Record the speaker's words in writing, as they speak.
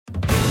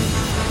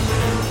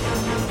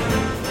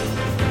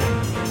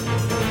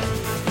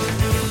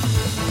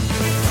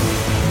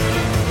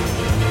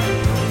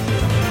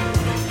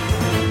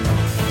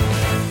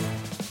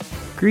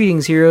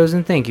Greetings, heroes,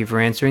 and thank you for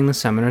answering the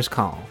Summoner's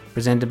Call.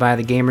 Presented by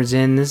The Gamers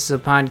Inn, this is a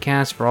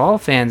podcast for all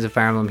fans of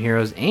Fire Emblem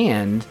Heroes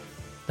and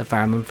the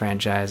Fire Emblem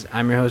franchise.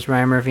 I'm your host,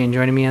 Ryan Murphy, and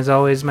joining me as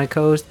always is my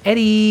co-host,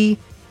 Eddie.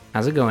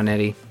 How's it going,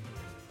 Eddie?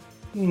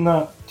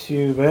 Not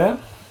too bad.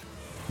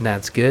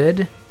 That's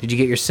good. Did you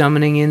get your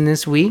summoning in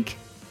this week?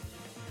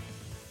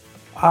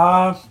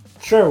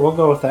 Sure, we'll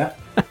go with that.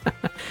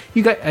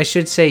 I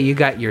should say you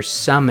got your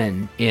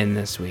summon in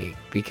this week,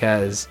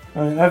 because... I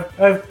mean,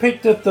 I've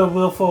picked up the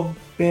Willful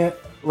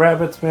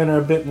Rabbit's banner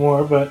a bit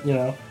more, but, you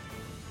know,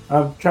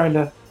 I'm trying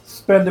to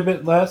spend a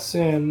bit less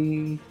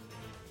and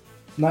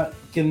not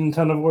getting a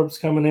ton of orbs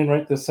coming in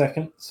right this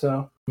second,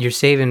 so... You're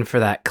saving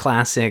for that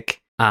classic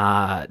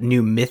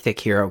new mythic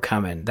hero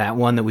coming, that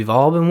one that we've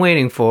all been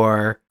waiting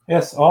for.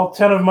 Yes, all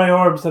 10 of my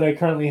orbs that I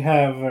currently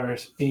have are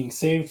being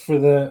saved for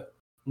the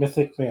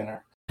mythic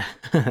banner.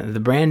 The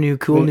brand new,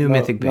 cool new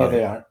mythic banner. No,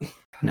 they aren't.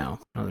 No,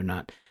 they're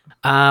not.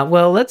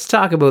 Well, let's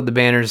talk about the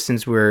banners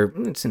since we're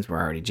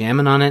already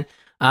jamming on it.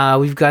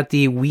 We've got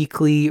the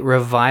weekly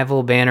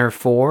revival banner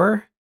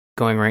 4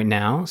 going right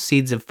now.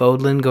 Seeds of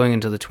Fodlan going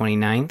until the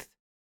 29th.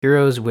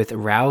 Heroes with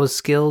Rouse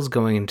skills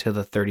going until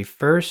the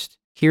 31st.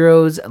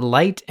 Heroes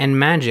Light and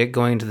Magic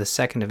going into the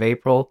 2nd of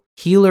April.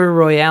 Healer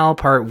Royale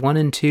Part 1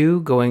 and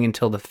 2 going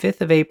until the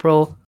 5th of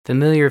April.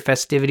 Familiar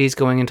Festivities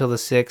going until the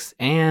 6th.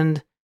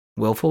 And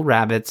Willful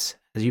Rabbits,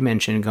 as you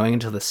mentioned, going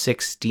until the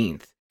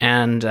 16th.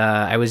 And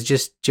I was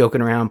just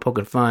joking around,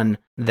 poking fun,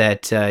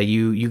 that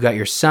you got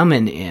your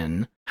summon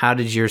in. How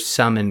did your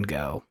summon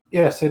go?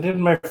 Yes, I did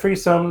my free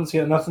summons,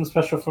 got nothing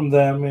special from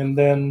them, and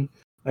then,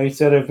 like I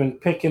said, I've been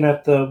picking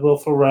at the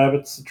Willful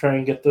Rabbits to try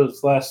and get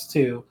those last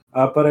two.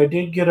 But I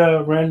did get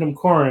a random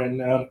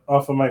Corrin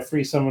off of my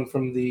free summon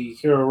from the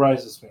Hero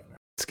Rises banner.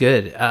 It's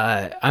good.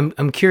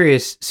 I'm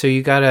curious, so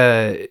you got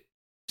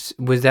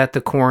was that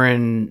the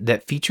Corrin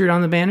that featured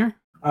on the banner?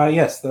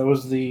 Yes, that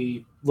was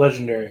the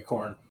legendary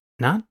Corrin.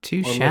 Not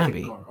too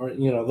shabby. Or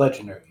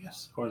legendary,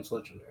 yes. Corrin's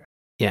legendary.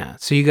 Yeah,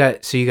 so you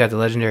got the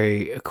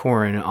legendary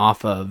Corrin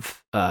off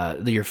of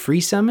your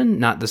free summon,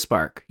 not the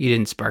spark. You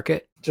didn't spark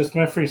it? Just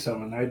my free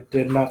summon. I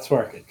did not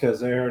spark it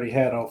because I already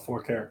had all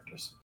 4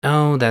 characters.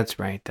 Oh, that's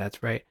right.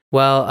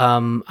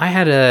 Well, I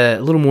had a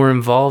little more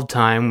involved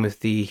time with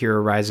the Hero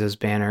Rises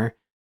banner.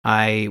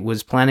 I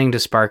was planning to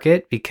spark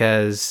it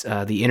because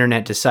the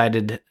internet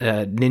decided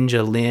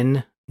Ninja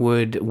Lin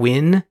would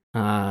win,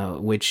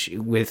 which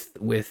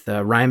with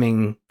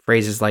rhyming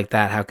phrases like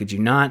that, how could you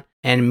not?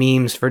 And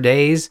memes for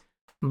days.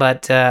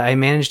 But I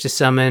managed to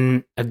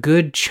summon a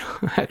good,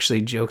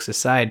 actually, jokes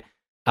aside,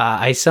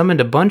 I summoned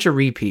a bunch of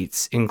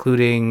repeats,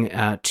 including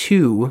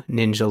 2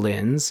 Ninja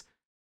Lins,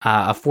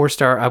 a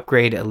 4-star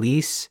upgrade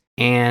Elise,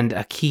 and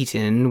a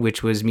Keaton,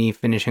 which was me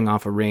finishing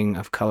off a ring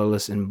of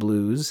Colorless and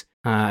Blues.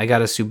 I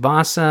got a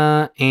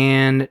Tsubasa,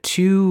 and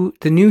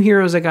the new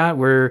heroes I got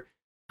were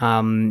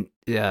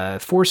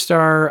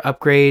 4-star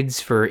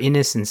upgrades for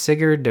Innis and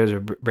Sigurd. Those are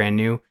brand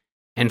new.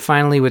 And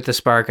finally, with the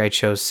Spark, I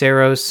chose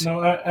Saros.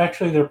 No,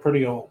 actually, they're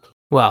pretty old.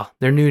 Well,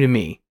 they're new to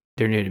me.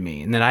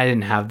 And then I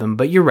didn't have them.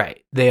 But you're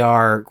right. They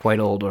are quite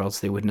old, or else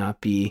they would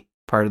not be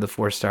part of the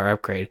 4-star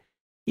upgrade.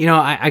 You know,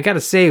 I got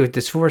to say, with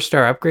this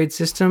 4-star upgrade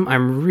system,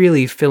 I'm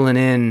really filling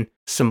in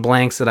some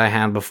blanks that I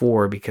had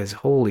before, because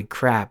holy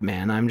crap,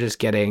 man, I'm just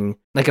getting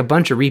like a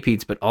bunch of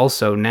repeats, but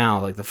also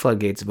now, like, the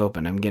floodgates have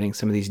opened. I'm getting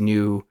some of these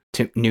new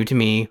to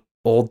me,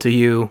 old to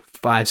you,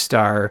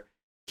 5-star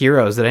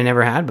heroes that I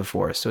never had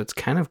before. So it's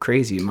kind of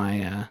crazy.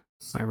 My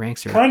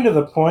ranks are kind of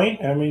the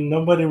point. I mean,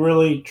 nobody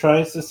really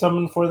tries to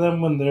summon for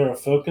them when they're a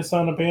focus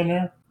on a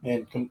banner,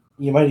 and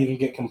you might even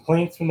get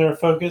complaints when they're a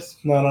focus,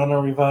 not on a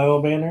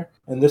revival banner.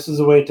 And this is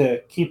a way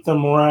to keep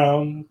them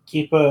around,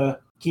 keep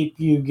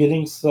you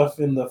getting stuff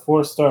in the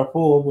 4-star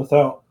pool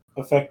without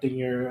affecting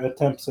your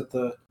attempts at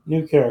the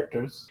new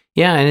characters.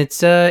 Yeah, and it's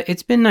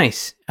been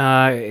nice.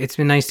 It's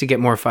been nice to get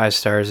more 5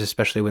 stars,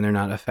 especially when they're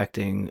not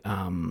affecting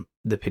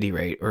the pity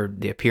rate or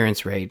the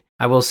appearance rate.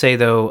 I will say,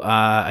 though,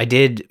 I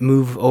did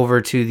move over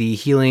to the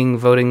healing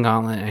voting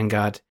gauntlet and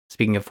got,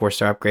 speaking of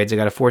 4-star upgrades, I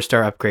got a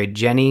 4-star upgrade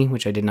Jenny,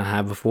 which I did not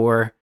have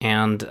before.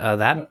 And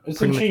that...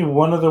 Isn't she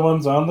one of the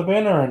ones on the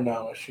banner, or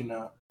no? Is she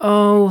not?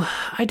 Oh,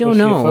 I don't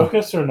know. Was she a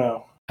focus or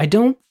no? I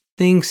don't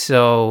think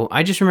so.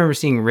 I just remember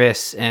seeing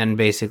Riss and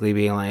basically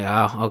being like,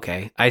 oh,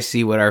 okay, I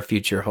see what our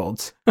future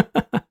holds.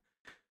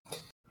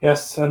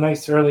 Yes, a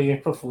nice early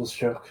April Fool's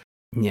joke.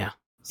 Yeah.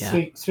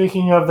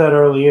 Speaking of that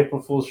early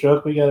April Fool's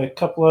joke, we got a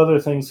couple other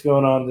things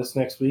going on this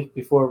next week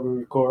before we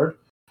record.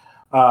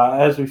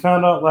 As we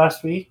found out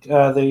last week,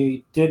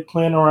 they did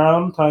plan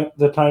around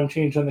the time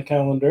change on the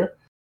calendar.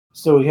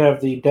 So we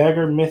have the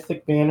Dagger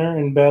Mythic banner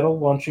in battle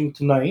launching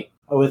tonight,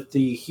 with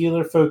the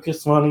Healer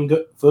Focus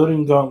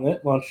Voting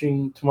Gauntlet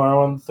launching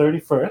tomorrow on the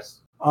 31st.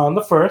 On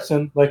the 1st,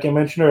 and like I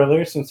mentioned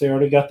earlier, since they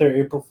already got their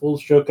April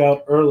Fool's joke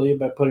out early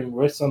by putting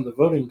Riss on the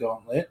Voting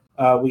Gauntlet,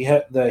 we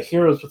have the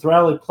Heroes with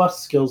Rally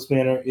Plus skills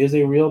banner is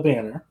a real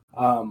banner.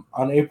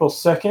 On April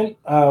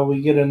 2nd,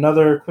 we get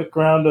another quick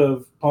round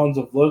of Pawns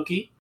of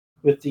Loki.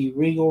 with the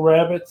Regal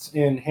Rabbits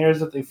and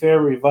Hares at the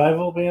Fair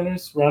Revival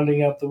banners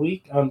rounding out the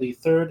week on the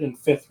 3rd and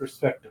 5th,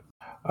 respectively.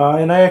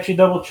 And I actually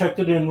double-checked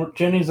it, and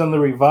Jenny's on the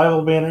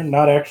Revival banner,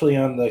 not actually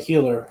on the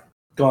Healer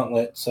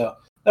Gauntlet, so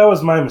that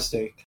was my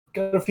mistake.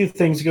 Got a few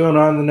things going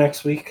on the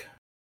next week.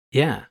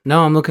 Yeah,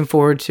 no, I'm looking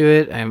forward to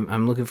it.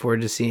 I'm looking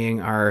forward to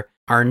seeing our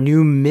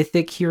new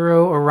mythic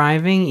hero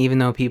arriving, even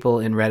though people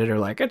in Reddit are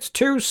like, it's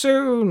too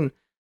soon.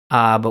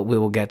 But we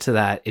will get to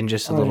that in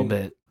just a little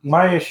bit.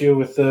 My issue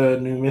with the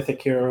new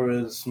mythic hero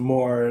is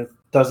more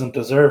doesn't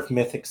deserve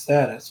mythic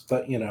status,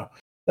 but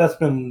that's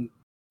been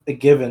a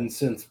given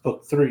since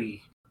book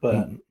 3.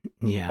 But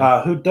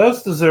who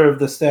does deserve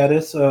the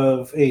status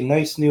of a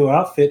nice new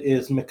outfit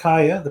is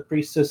Micaiah, the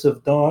Priestess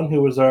of Dawn,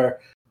 who was our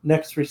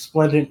next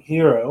Resplendent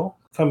hero,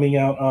 coming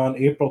out on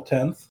April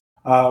 10th,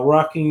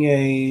 rocking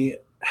a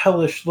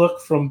hellish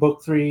look from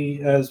book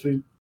 3, as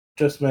we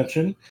just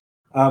mentioned.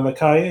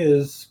 Micaiah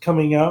is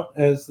coming out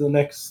as the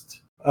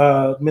next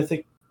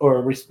mythic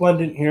or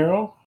Resplendent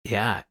hero.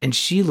 Yeah, and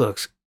she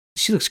looks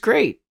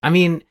great. I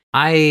mean,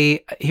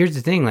 here's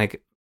the thing,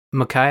 like,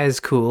 Micaiah is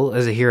cool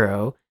as a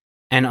hero,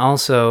 and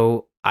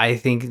also I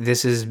think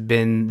this is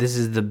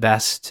the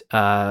best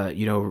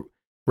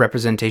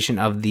representation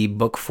of the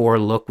book 4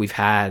 look we've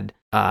had.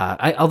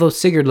 Although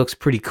Sigurd looks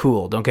pretty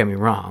cool, don't get me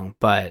wrong,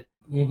 but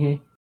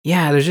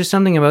yeah, there's just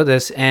something about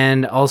this,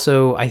 and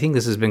also I think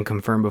this has been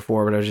confirmed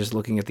before, but I was just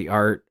looking at the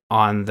art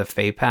on the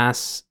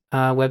FeyPass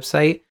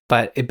website,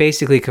 but it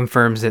basically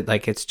confirms that,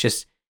 like, it's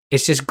just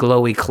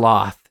glowy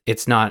cloth.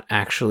 It's not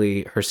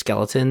actually her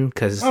skeleton,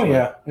 because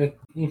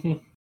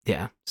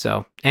yeah.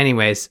 So,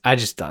 anyways, I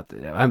just thought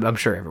that I'm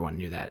sure everyone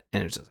knew that,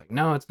 and it's just like,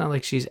 no, it's not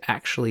like she's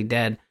actually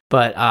dead.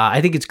 But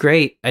I think it's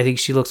great. I think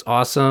she looks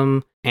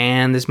awesome,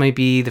 and this might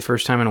be the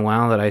first time in a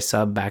while that I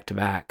sub back to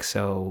back.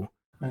 So,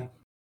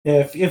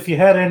 yeah, if you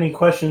had any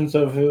questions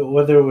of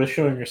whether it was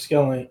showing your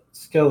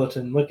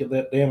skeleton, look at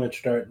that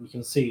damage chart, and you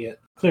can see it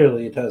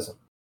clearly. It doesn't.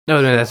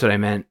 No, that's what I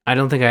meant. I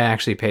don't think I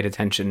actually paid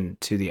attention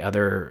to the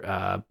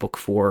other book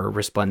 4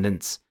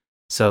 Resplendents,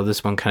 so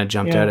this one kind of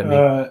jumped out at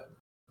me.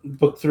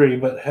 Book 3,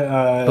 but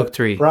book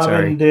 3.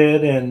 Robin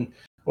did, and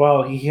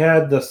while he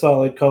had the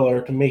solid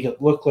color to make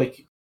it look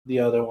like the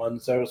other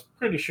ones, I was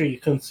pretty sure you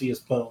couldn't see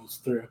his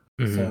bones through.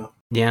 Mm-hmm. So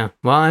yeah,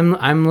 well,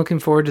 I'm looking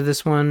forward to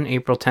this one.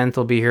 April 10th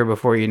will be here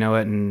before you know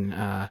it,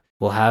 and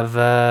we'll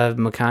have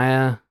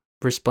Micaiah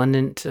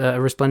resplendent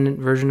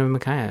version of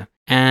Micaiah.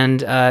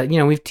 And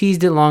we've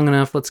teased it long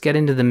enough. Let's get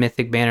into the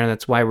mythic banner.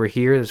 That's why we're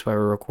here. That's why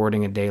we're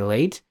recording a day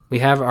late. We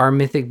have our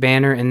mythic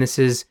banner, and this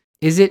is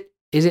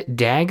it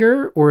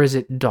Dagger or is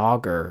it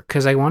Dogger?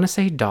 Because I want to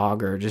say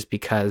Dogger just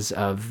because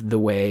of the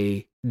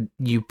way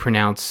you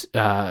pronounce,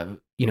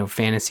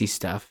 fantasy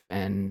stuff.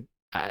 And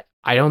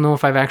I don't know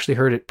if I've actually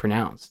heard it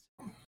pronounced.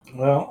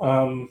 Well,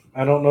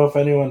 I don't know if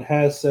anyone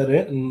has said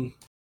it,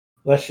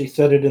 unless she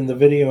said it in the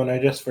video and I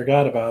just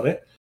forgot about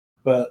it.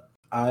 But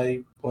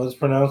I was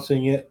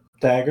pronouncing it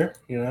Dagger,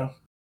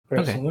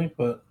 personally. Okay.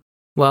 But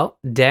well,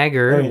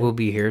 Dagger will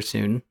be here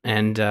soon,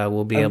 and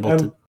we'll be able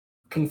to.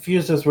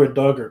 Confused as where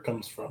Dogger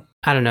comes from.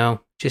 I don't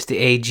know. Just the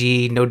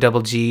AG, no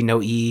double G,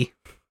 no E.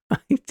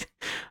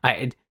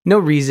 No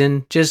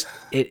reason. Just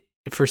it.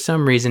 For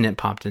some reason, it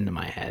popped into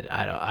my head.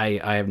 I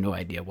have no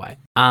idea why.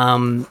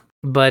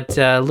 But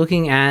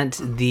looking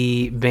at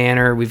the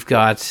banner, we've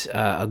got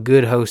a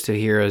good host of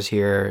heroes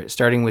here.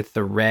 Starting with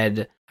the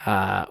red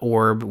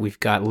orb, we've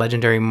got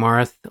Legendary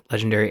Marth,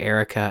 Legendary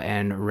Erica,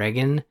 and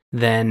Regan.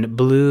 Then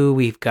blue,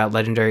 we've got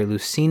Legendary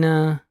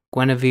Lucina,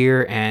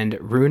 Guinevere, and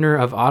Runer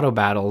of Auto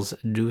Battles,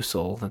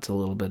 Dusel. That's a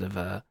little bit of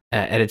a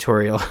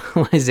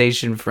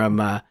editorialization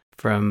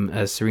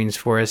from Serene's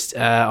Forest.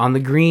 On the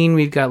green,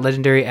 we've got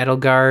Legendary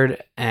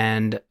Edelgard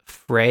and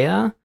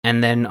Freya.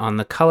 And then on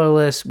the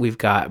colorless, we've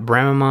got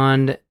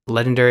Bramamond,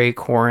 Legendary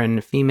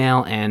Corrin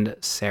Female, and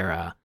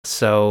Sarah.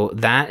 So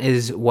that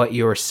is what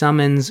your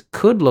summons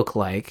could look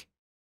like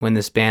when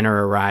this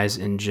banner arrives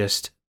in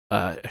just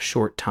a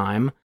short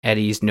time.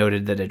 Eddie's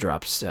noted that it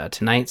drops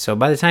tonight. So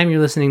by the time you're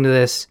listening to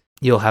this,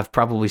 you'll have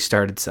probably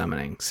started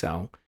summoning.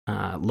 So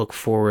look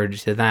forward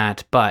to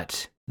that.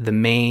 But the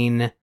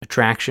main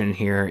attraction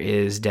here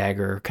is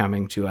Dagger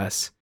coming to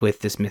us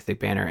with this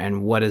mythic banner.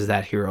 And what does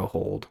that hero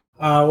hold?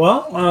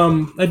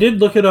 I did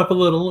look it up a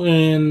little,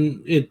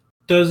 and it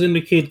does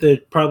indicate that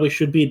it probably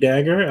should be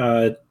Dagger.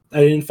 I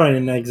didn't find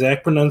an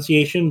exact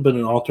pronunciation, but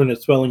an alternate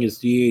spelling is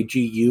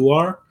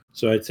Dagur.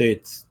 So I'd say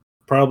it's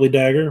probably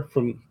Dagger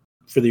for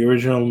the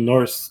original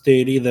Norse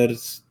deity that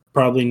it's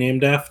probably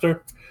named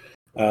after,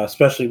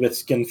 especially with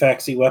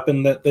Skinfaxi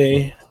weapon that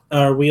they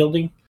are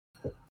wielding.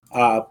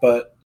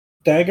 But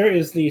Dagger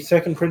is the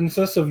second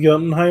princess of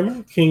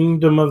Jotunheimer,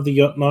 kingdom of the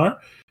Jotnar.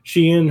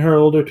 She and her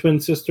older twin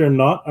sister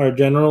Not are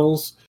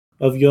generals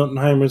of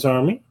Jotunheimer's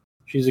army.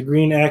 She's a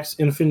green axe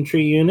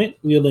infantry unit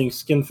wielding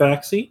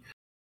Skinfaxi.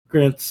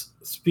 Grants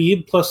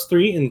speed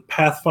 +3 in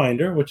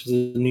Pathfinder, which is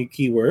a new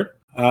keyword.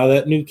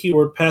 That new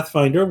keyword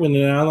Pathfinder, when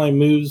an ally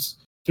moves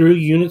through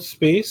unit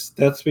space,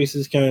 that space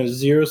is counted as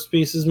 0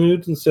 spaces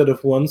moved instead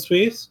of 1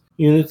 space.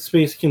 Unit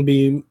space can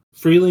be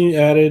freely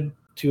added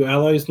to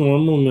allies'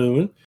 normal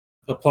movement.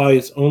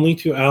 Applies only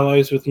to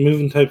allies with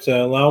movement types that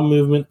allow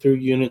movement through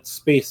unit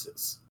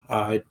spaces.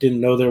 I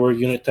didn't know there were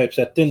unit types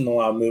that didn't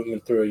allow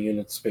movement through a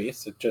unit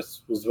space. It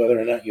just was whether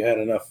or not you had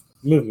enough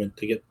movement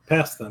to get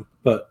past them.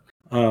 But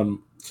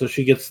so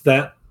she gets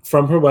that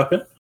from her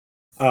weapon.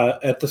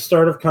 At the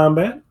start of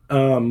combat,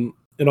 and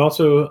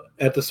also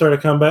at the start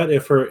of combat,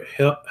 if her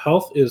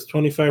health is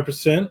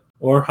 25%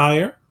 or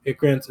higher, it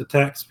grants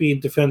attack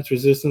speed, defense,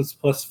 resistance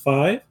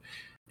 +5,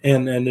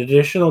 and an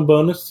additional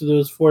bonus to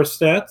those 4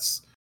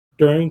 stats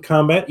during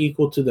combat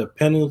equal to the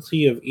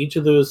penalty of each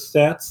of those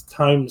stats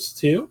times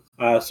 2.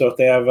 So if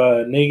they have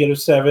a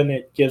 -7,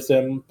 it gives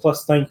them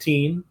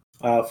 +19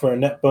 for a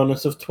net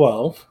bonus of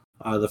 12.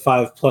 The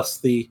 5 plus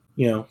the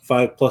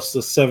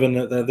 7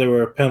 that they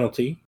were a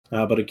penalty,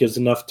 but it gives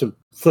enough to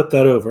flip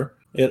that over.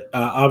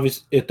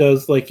 It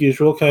does, like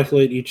usual,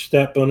 calculate each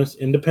stat bonus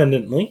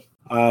independently.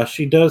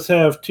 She does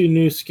have 2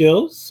 new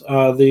skills.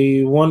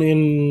 The one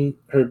in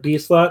her B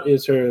slot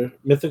is her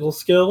mythical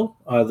skill,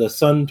 the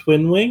Sun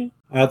Twin Wing.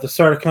 At the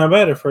start of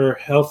combat, if her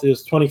health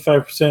is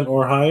 25%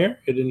 or higher,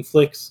 it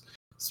inflicts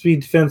speed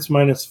defense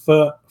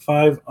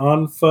 -5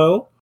 on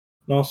foe,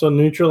 and also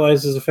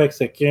neutralizes effects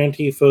that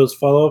guarantee foes'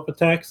 follow-up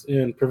attacks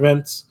and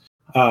prevents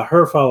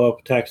her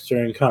follow-up attacks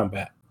during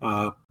combat.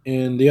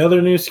 And the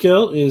other new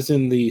skill is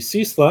in the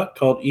C slot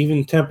called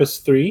Even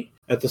Tempest 3.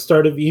 At the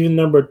start of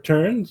even-numbered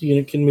turns, the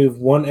unit can move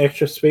 1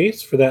 extra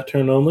space for that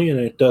turn only, and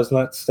it does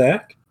not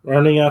stack.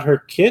 Rounding out her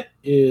kit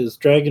is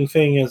Dragon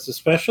Fang as a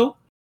special,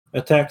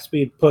 attack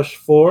speed push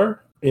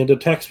 4, and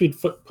attack speed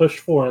push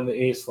 4 in the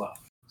A slot.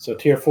 So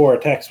tier 4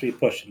 attack speed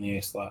push in the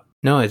A slot.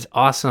 No, it's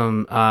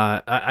awesome.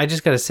 I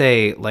just gotta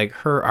say, like,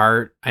 her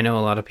art, I know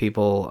a lot of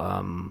people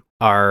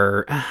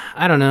are,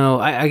 I don't know,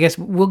 I guess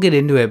we'll get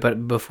into it,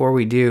 but before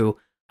we do,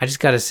 I just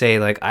gotta say,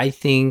 like, I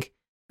think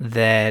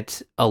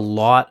that a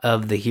lot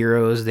of the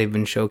heroes they've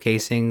been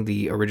showcasing,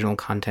 the original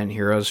content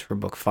heroes for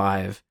book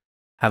 5,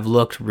 have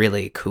looked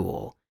really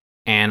cool.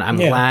 And I'm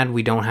glad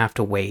we don't have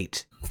to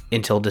wait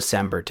until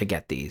December to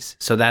get these.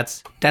 So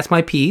that's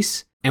my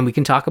piece. And we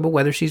can talk about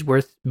whether she's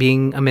worth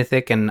being a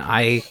mythic. And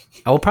I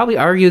will probably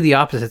argue the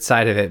opposite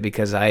side of it,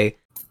 because I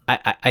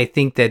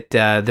think that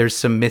there's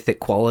some mythic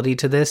quality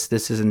to this.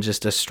 This isn't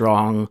just a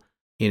strong,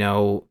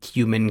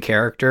 human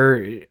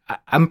character.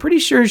 I'm pretty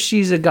sure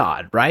she's a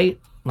god, right?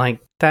 Like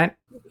that?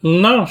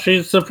 No,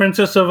 she's the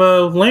princess of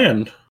a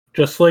land.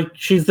 Just like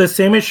she's the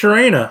same as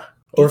Sharena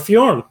or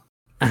Fjorm.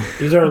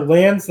 These are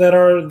lands that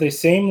are the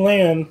same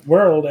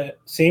world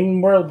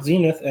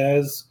zenith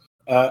as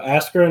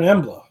Asker and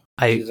Embla.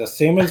 She's the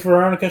same as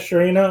Veronica,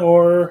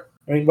 Sharena,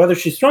 whether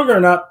she's stronger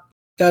or not,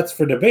 that's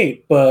for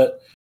debate,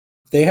 but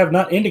they have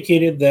not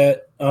indicated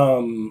that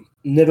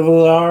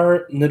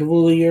Nidavellir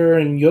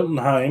and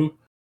Jotunheim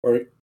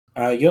or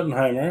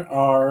Jotunheimer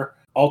are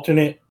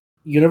alternate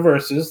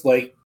universes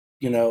like,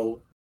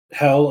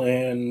 Hell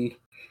and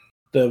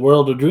the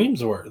World of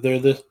Dreams were. They're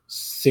the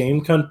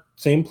same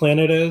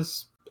planet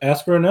as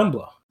Asker and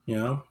Embla,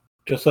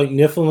 just like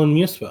Nifl and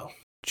Muspel.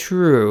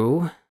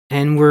 True.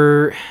 And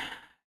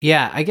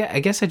I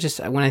guess I just,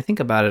 when I think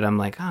about it, I'm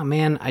like, oh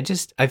man, I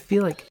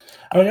feel like...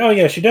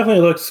 she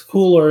definitely looks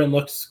cooler and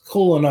looks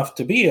cool enough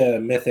to be a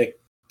mythic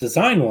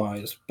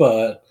design-wise,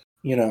 but,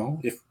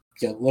 if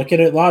you look at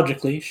it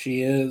logically,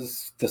 she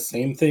is the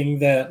same thing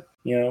that,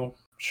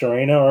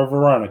 Sharena or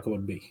Veronica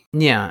would be.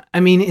 Yeah,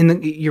 I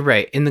mean, you're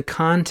right. In the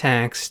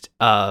context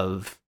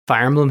of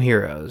Fire Emblem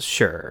Heroes,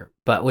 sure.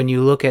 But when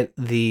you look at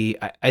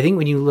I think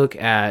when you look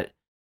at,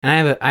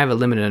 and I have a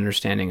limited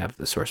understanding of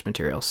the source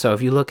material, so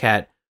if you look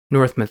at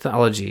Norse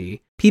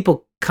mythology,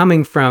 people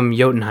coming from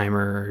Jotunheim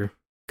are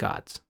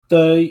gods.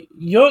 The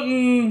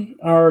Jotun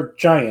are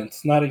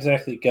giants, not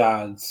exactly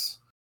gods.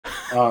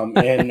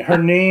 And her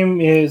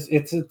name is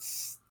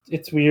it's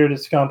weird,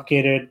 it's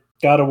complicated.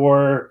 God of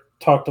War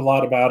talked a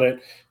lot about it,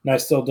 and I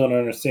still don't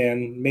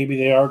understand. Maybe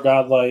they are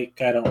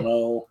godlike, I don't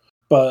know.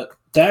 But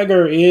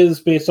Dagger is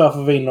based off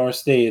of a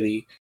Norse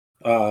deity.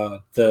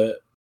 The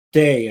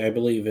Day, I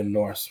believe, in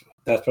Norse.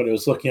 That's what I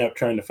was looking up,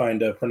 trying to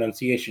find a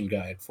pronunciation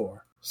guide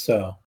for.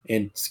 So,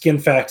 and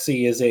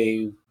Skinfaxi is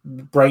a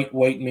bright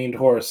white-maned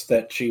horse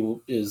that she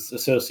is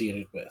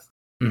associated with.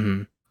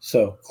 Mm-hmm.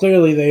 So,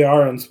 clearly they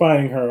are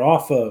inspiring her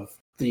off of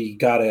the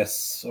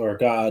goddess or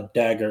god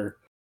Dagger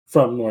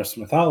from Norse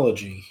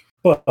mythology.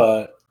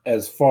 But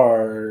as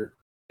far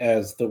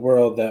as the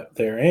world that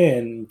they're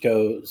in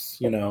goes,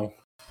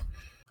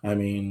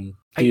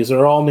 these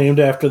are all named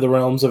after the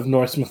realms of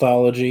Norse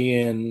mythology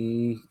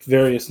and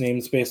various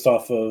names based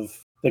off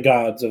of the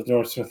gods of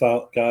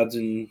gods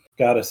and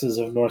goddesses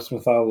of Norse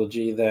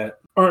mythology that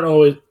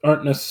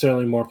aren't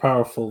necessarily more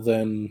powerful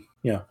than,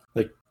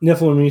 like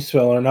Nifl and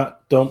Muspel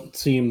don't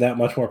seem that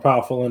much more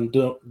powerful and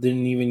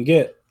didn't even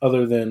get,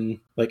 other than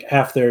like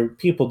half their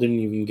people didn't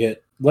even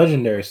get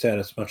legendary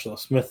status, much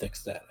less mythic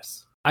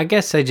status. I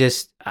guess I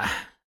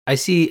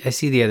see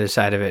the other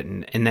side of it,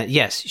 and that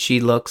yes,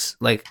 she looks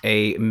like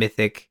a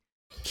mythic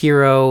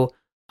hero.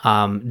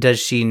 Does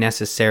she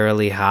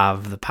necessarily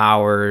have the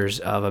powers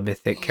of a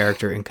mythic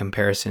character in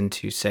comparison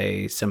to,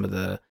 say, some of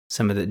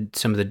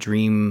the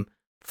dream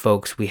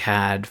folks we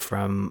had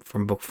from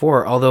book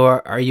 4? Although,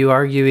 are you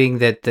arguing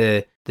that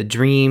the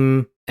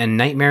dream and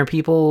nightmare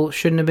people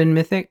shouldn't have been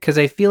mythic? Because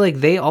I feel like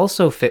they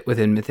also fit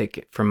within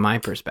mythic from my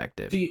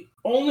perspective. The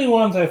only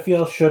ones I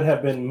feel should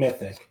have been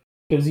mythic,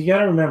 because you got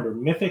to remember,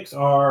 mythics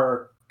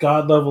are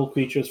god level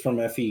creatures from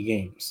FE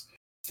games.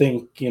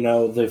 Think,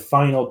 the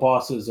final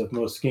bosses of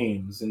most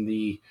games, and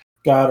the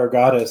god or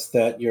goddess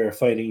that you're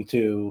fighting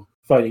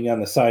on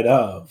the side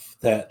of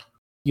that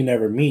you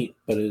never meet,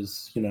 but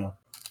is,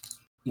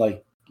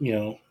 or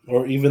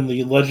even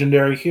the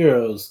legendary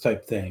heroes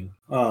type thing.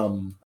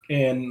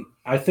 And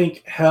I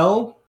think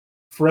Hel,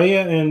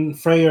 Freya, and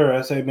Freyr,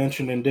 as I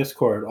mentioned in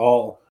Discord,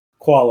 all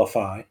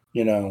qualify,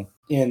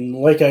 and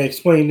like I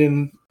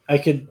explained, I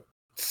could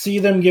see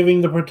them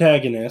giving the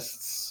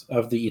protagonists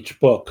of each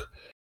book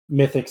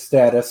mythic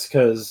status,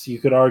 because you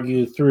could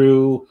argue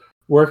through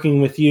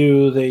working with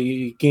you,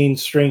 they gain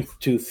strength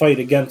to fight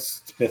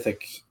against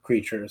mythic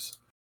creatures,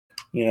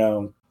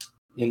 and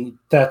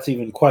that's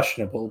even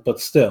questionable,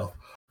 but still.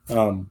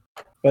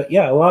 But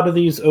yeah, a lot of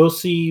these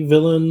OC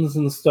villains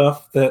and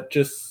stuff that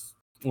just,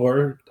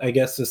 or I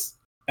guess just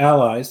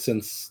allies,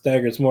 since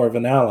Dagger's more of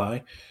an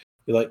ally,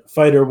 you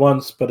fight her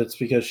once, but it's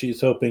because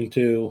she's hoping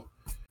to,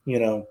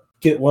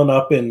 get one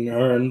up and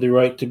earn the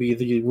right to be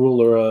the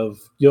ruler of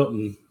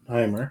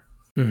Jotunheimer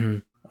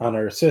on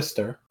her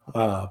sister.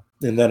 And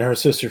then her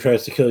sister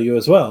tries to kill you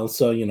as well.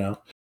 So, yeah.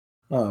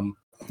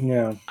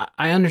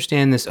 I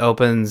understand this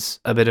opens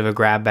a bit of a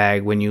grab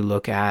bag when you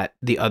look at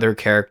the other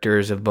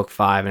characters of book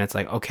 5, and it's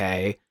like,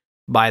 okay,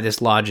 by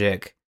this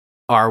logic,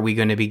 are we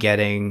going to be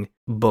getting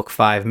book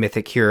 5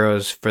 mythic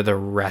heroes for the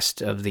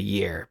rest of the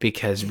year?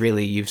 Because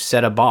really, you've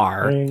set a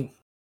bar.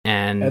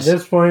 And at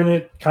this point,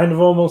 it kind of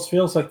almost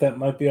feels like that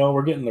might be all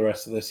we're getting the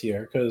rest of this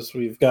year, because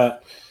we've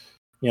got,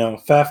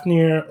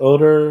 Fafnir,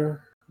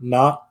 Oder,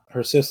 Not,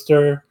 her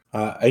sister,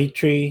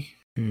 Eitri.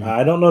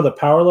 I don't know the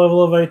power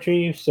level of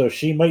Eitri, so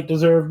she might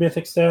deserve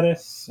mythic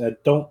status.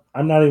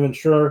 I'm not even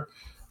sure.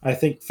 I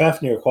think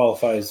Fafnir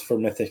qualifies for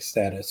mythic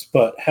status,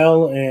 but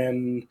Hel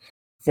and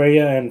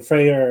Freya and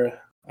Freyr,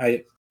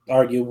 I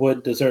argue,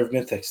 would deserve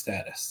mythic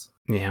status.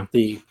 Yeah.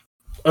 The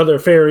other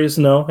fairies,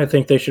 no. I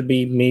think they should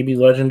be maybe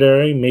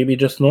legendary, maybe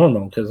just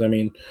normal, because,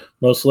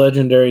 most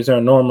legendaries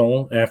are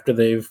normal after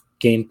they've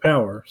gained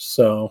power,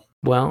 so...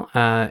 Well,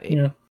 I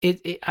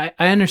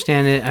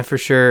understand it for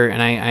sure,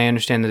 and I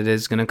understand that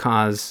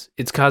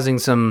it's causing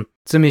some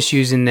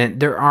issues in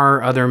that there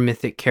are other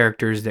mythic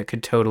characters that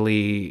could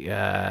totally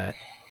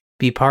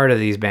be part of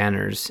these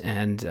banners,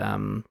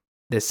 and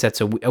this sets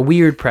a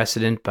weird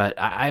precedent. But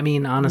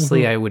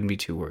honestly, I wouldn't be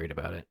too worried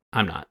about it.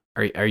 I'm not.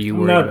 Are you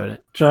worried about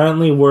it?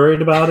 Giantly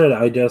worried about it.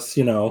 I just,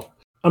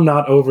 I'm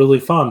not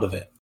overly fond of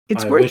it.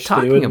 It's worth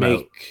talking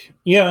about.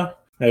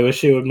 I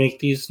wish they would make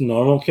these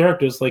normal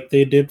characters like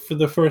they did for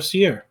the first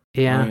year.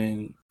 Yeah.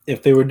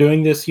 If they were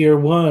doing this year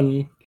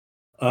 1,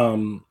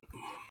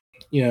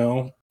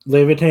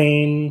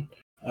 Levitain,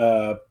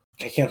 I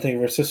can't think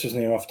of her sister's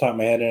name off the top of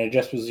my head, and I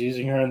just was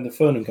using her in the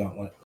Phonin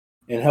Gauntlet.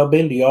 And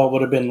Helbindi all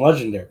would have been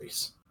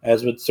legendaries,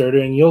 as would Surtur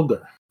and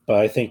Ylgr. But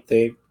I think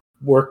they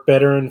work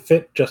better and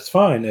fit just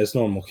fine as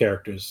normal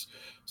characters.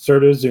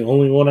 Surtur's the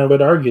only one I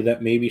would argue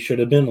that maybe should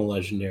have been a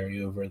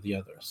legendary over the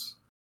others.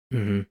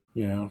 Mm-hmm.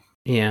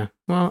 Yeah.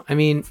 Well,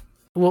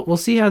 we'll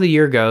see how the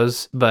year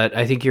goes, but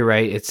I think you're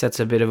right. It sets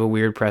a bit of a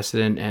weird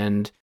precedent,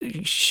 and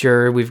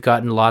sure, we've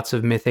gotten lots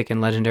of mythic and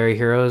legendary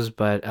heroes,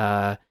 but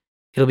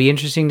it'll be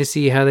interesting to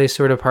see how they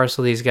sort of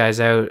parcel these guys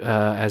out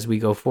as we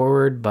go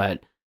forward,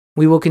 but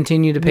we will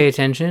continue to pay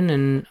attention,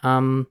 and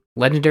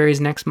legendaries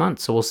next month,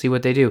 so we'll see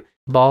what they do.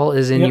 Ball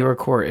is in your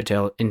court,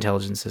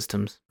 Intelligent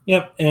Systems.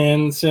 Yep,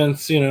 and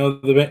since,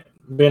 the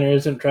banner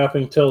isn't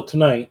dropping till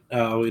tonight,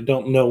 we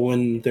don't know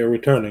when they're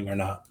returning or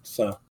not,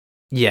 so...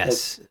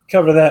 Yes. We'll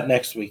cover that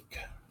next week.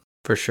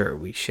 For sure,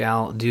 we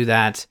shall do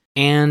that.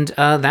 And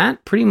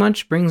that pretty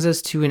much brings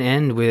us to an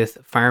end with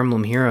Fire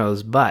Emblem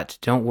Heroes, but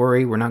don't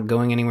worry, we're not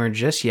going anywhere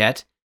just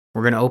yet.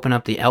 We're going to open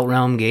up the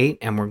Outrealm Gate,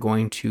 and we're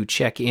going to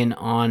check in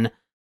on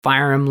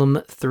Fire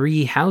Emblem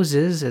Three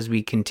Houses as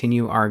we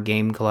continue our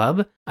game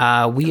club.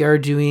 We are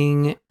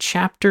doing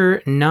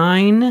Chapter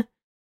 9,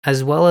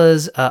 as well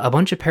as a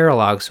bunch of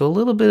paralogs, so a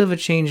little bit of a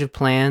change of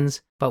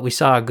plans, but we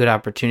saw a good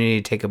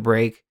opportunity to take a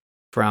break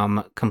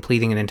from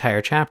completing an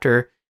entire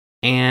chapter,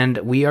 and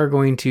we are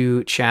going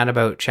to chat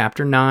about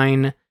Chapter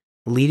 9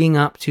 leading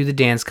up to the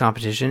dance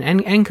competition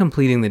and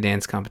completing the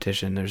dance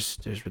competition. There's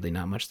really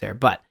not much there,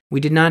 but we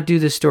did not do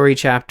the story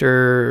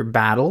chapter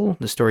battle,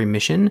 the story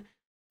mission,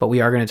 but we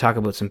are going to talk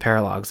about some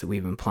paralogs that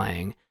we've been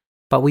playing.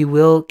 But we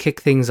will kick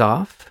things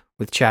off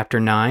with Chapter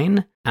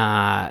 9.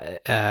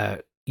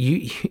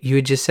 You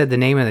had just said the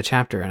name of the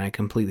chapter, and I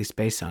completely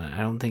spaced on it.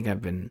 I don't think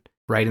I've been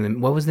writing them.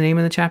 What was the name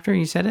of the chapter?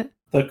 You said it?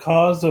 The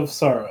Cause of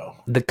Sorrow.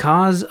 The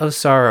Cause of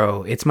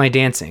Sorrow. It's my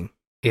dancing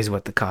is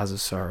what the Cause of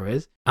Sorrow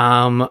is.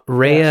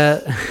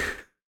 Rhea...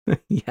 Yes.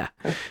 Yeah.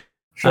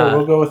 Sure,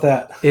 we'll go with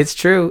that. It's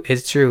true.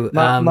 It's true.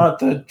 Not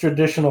the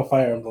traditional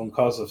Fire Emblem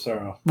Cause of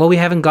Sorrow. Well, we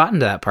haven't gotten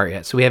to that part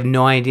yet, so we have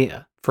no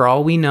idea. For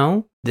all we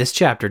know, this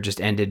chapter just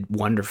ended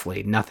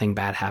wonderfully. Nothing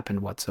bad happened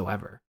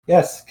whatsoever.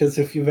 Yes, because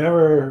if you've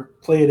ever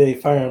played a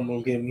Fire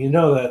Emblem game, you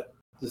know that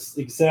this is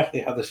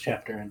exactly how this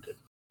chapter ended.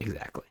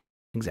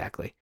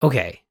 Exactly.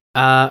 Okay.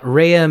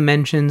 Rhea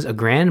mentions a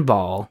grand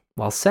ball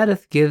while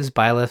Seteth gives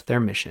Byleth their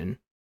mission.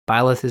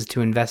 Byleth is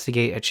to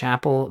investigate a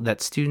chapel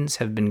that students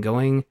have been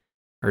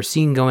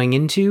seen going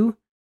into.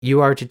 You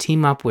are to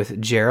team up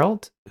with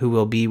Gerald, who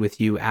will be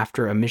with you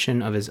after a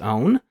mission of his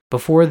own.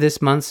 Before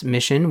this month's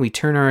mission, we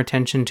turn our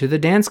attention to the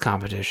dance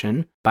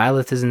competition.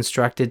 Byleth is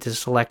instructed to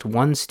select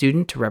one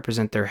student to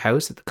represent their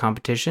house at the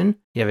competition.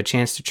 You have a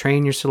chance to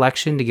train your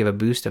selection to give a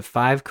boost of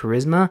 5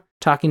 charisma.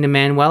 Talking to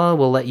Manuela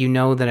will let you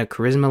know that a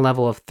charisma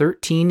level of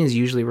 13 is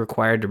usually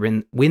required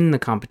to win the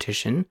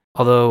competition.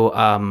 Although,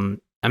 I'm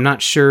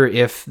not sure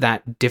if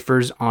that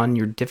differs on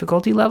your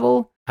difficulty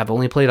level. I've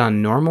only played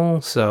on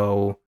normal,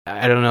 so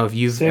I don't know if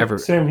you've ever...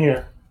 Same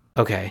here.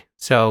 Okay,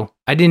 so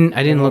I didn't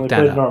look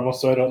that up. Normal,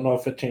 so I don't know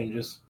if it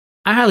changes.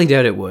 I highly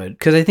doubt it would,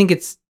 because I think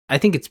it's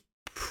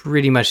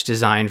pretty much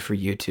designed for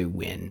you to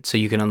win, so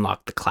you can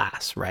unlock the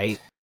class, right?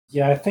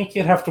 Yeah, I think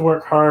you'd have to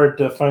work hard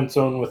to find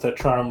someone with a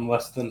charm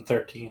less than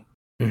 13.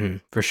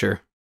 For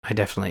sure. I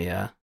definitely,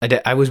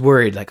 I was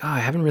worried, like, I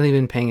haven't really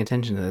been paying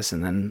attention to this,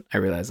 and then I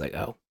realized, like,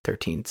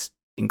 13's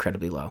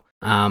incredibly low.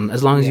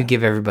 As long as you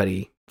give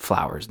everybody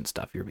flowers and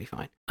stuff, you'll be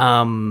fine.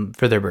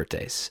 For their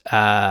birthdays.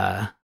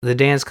 The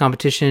dance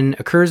competition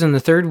occurs on the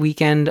third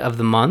weekend of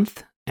the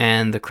month,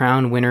 and the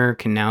crown winner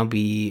can now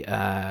be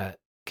the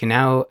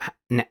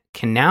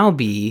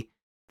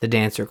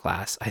dancer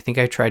class. I think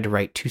I tried to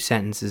write 2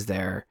 sentences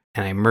there,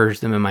 and I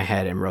merged them in my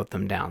head and wrote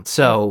them down.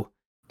 So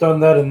done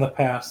that in the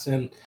past,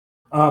 and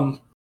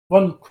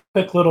one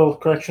quick little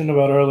correction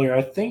about earlier.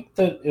 I think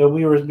that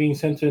we were being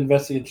sent to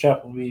investigate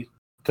chapel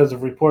because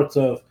of reports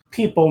of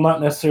people,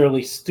 not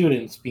necessarily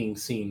students, being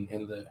seen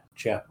in the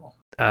chapel.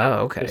 Oh,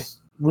 okay. Just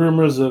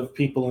rumors of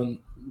people in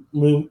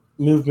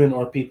movement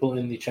or people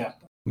in the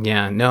chapel.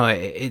 Yeah, no,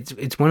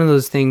 it's one of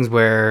those things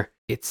where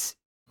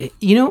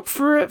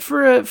for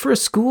a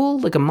school,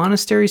 like a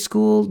monastery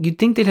school, you'd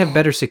think they'd have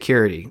better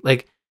security.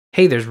 Like,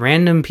 hey, there's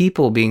random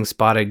people being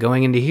spotted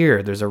going into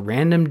here. There's a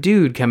random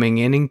dude coming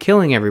in and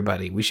killing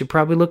everybody. We should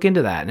probably look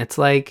into that. And it's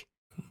like,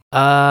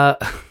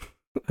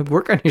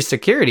 work on your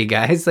security,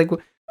 guys. Like,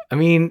 I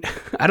mean,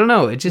 I don't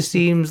know. It just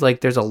seems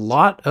like there's a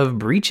lot of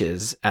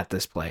breaches at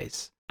this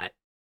place.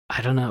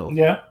 I don't know.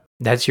 Yeah.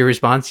 That's your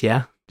response?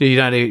 Yeah? You're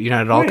not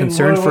at all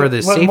concerned for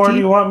the safety? What more do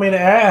you want me to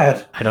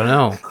add? I don't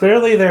know.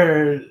 Clearly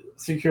their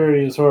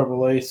security is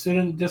horrible. A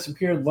student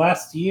disappeared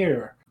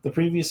the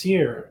previous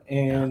year,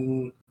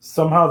 and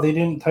somehow they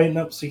didn't tighten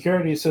up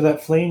security, so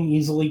that Flame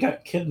easily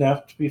got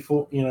kidnapped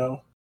before,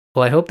 Well,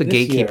 I hope the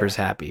gatekeeper's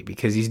happy,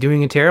 because he's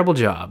doing a terrible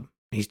job.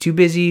 He's too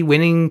busy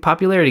winning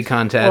popularity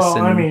contests. Well,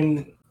 I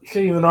mean, you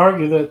could even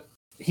argue that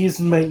he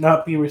might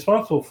not be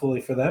responsible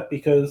fully for that,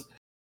 because,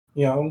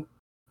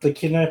 the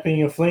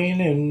kidnapping of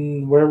Flame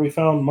and where we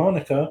found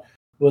Monica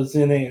was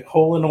in a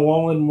hole in a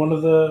wall in one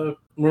of the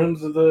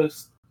rooms of the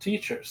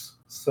teachers.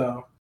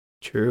 So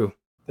true.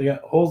 They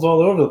got holes all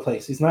over the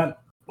place. He's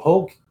not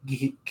hole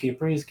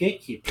keeper, he's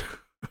gatekeeper.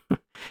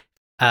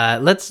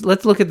 Let's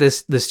look at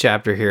this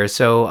chapter here.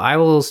 So I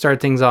will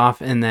start things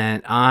off in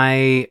that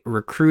I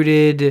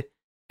recruited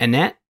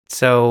Annette.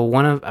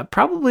 So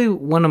probably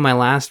one of my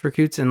last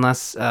recruits,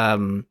 unless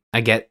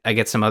I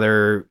get some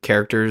other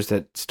characters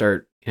that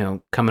start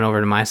coming over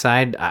to my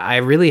side. I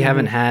really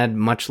haven't had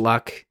much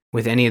luck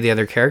with any of the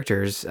other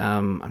characters.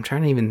 I'm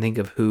trying to even think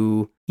of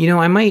who.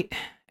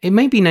 It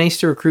might be nice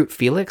to recruit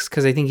Felix,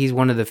 because I think he's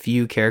one of the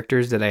few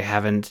characters that I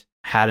haven't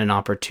had an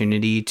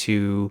opportunity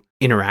to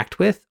interact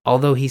with,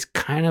 although he's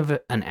kind of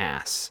an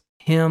ass.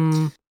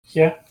 Him.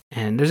 Yeah.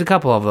 And there's a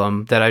couple of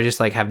them that I just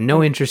have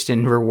no interest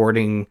in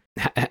rewarding,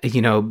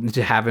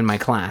 to have in my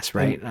class,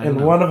 right?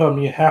 And one of them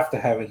you have to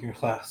have in your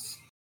class.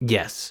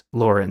 Yes,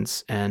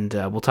 Lawrence, and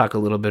we'll talk a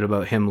little bit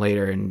about him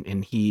later,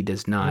 and he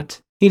does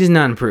not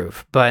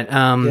improve. But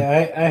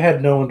yeah, I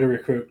had no one to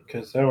recruit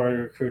because I already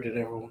recruited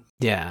everyone.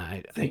 Yeah,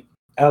 I think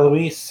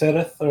Eloise,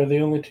 Seteth are the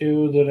only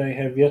 2 that I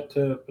have yet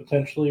to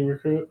potentially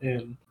recruit,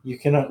 and you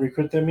cannot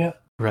recruit them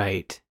yet.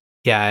 Right.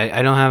 Yeah,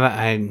 I don't have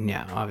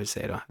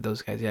obviously I don't have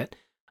those guys yet.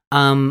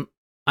 I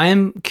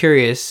am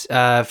curious,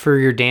 for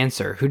your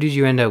dancer, who did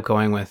you end up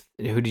going with?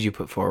 Who did you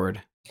put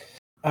forward?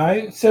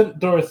 I sent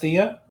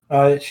Dorothea.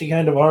 She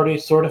kind of already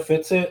sort of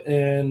fits it,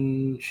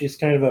 and she's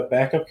kind of a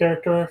backup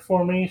character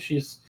for me.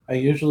 I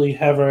usually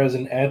have her as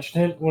an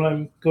adjutant when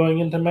I'm going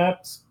into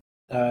maps,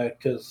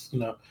 because,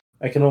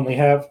 I can only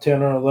have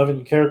 10 or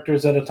 11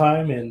 characters at a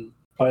time, and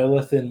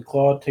Byleth and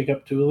Claude take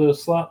up 2 of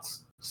those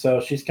slots. So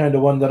she's kind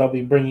of one that I'll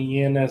be bringing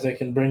in as I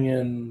can bring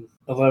in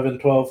 11,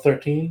 12,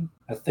 13.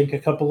 I think a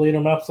couple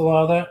later maps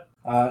allow that.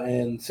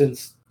 And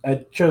since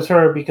I chose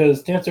her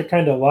because Dancer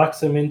kind of locks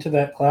them into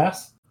that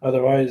class.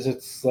 Otherwise,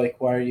 it's like,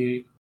 why'd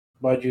you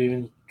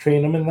even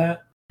train them in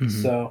that?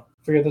 Mm-hmm. So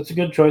I figured that's a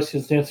good choice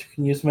because Dancer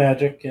can use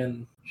magic,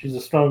 and she's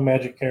a strong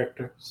magic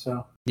character.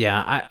 So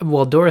Yeah,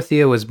 well,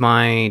 Dorothea was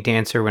my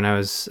dancer when I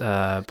was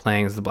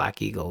playing as the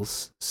Black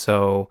Eagles.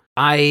 So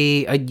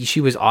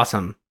she was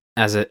awesome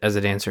as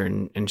a dancer,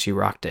 and she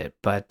rocked it.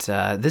 But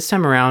this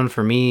time around,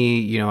 for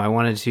me, I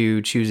wanted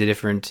to choose a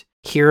different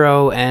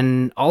hero,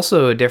 and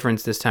also a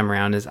difference this time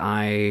around is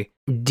I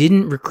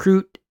didn't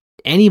recruit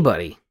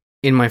anybody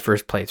in my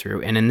first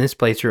playthrough, and in this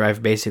playthrough,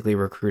 I've basically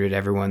recruited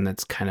everyone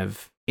that's kind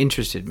of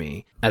interested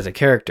me as a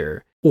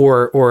character,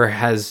 or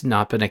has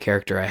not been a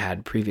character I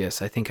had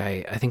previous. I think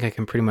I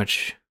can pretty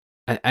much.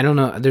 I don't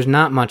know. There's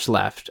not much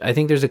left. I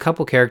think there's a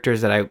couple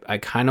characters that I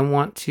kind of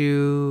want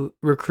to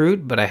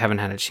recruit, but I haven't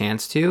had a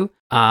chance to.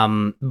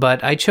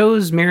 But I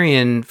chose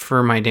Marion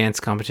for my dance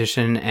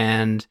competition,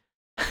 and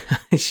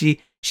she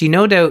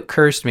no doubt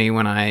cursed me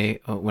when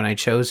I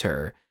chose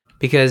her,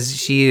 because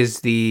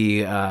she's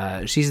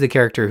the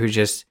character who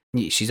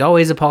she's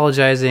always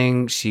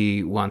apologizing.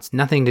 She wants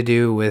nothing to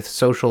do with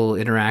social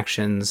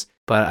interactions.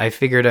 But I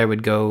figured I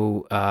would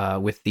go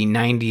with the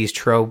 90s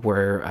trope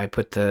where I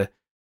put the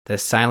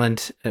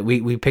silent.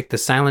 We picked the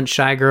silent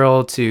shy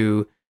girl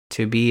to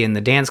be in the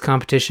dance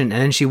competition,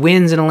 and then she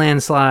wins in a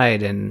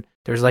landslide. And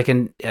there's like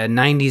a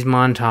 90s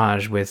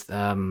montage with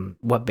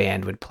what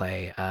band would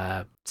play?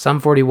 Sum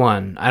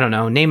 41. I don't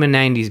know. Name a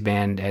 90s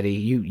band, Eddie.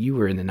 You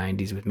were in the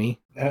 90s with me.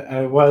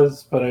 I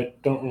was, but I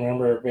don't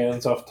remember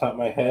bands off the top of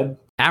my head.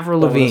 Avril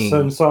Lavigne.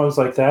 Some songs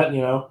like that,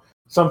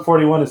 Sum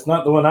 41 is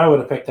not the one I would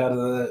have picked out of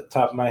the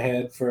top of my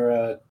head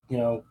for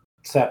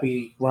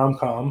sappy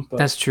rom-com. But,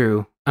 that's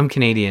true. I'm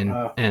Canadian,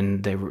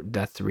 and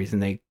that's the reason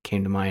they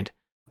came to mind.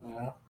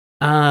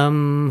 Yeah.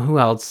 Who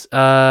else?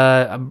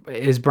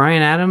 Is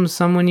Bryan Adams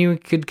someone you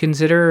could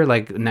consider,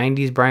 like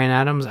 90s Bryan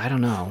Adams? I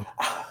don't know.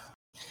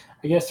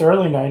 I guess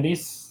early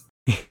 90s.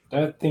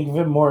 I think of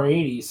him more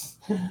 80s.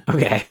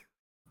 Okay.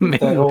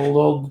 That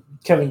old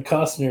Kevin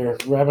Costner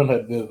Robin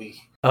Hood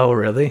movie. Oh,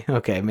 really?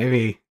 Okay,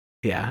 maybe.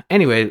 Yeah.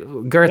 Anyway,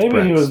 Garth Maybe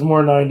Brooks. he was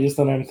more 90s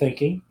than I'm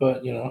thinking,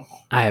 but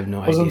I have no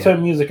idea. Wasn't the type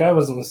of music I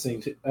was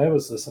listening to.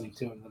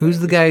 Who's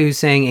 90s. The guy who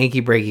sang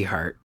 "Achy Breaky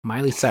Heart"?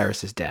 Miley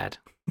Cyrus's dad.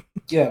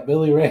 Yeah,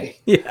 Billy Ray.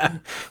 Yeah,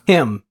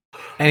 him.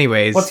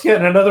 Anyways, once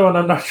again, another one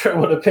I'm not sure I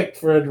would have picked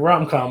for a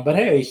rom-com, but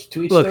hey,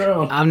 to each their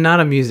own. I'm not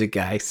a music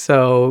guy,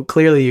 so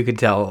clearly you could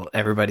tell,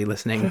 everybody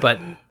listening. But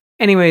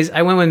anyways,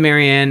 I went with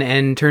Marianne,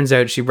 and turns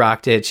out she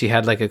rocked it. She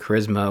had like a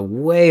charisma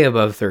way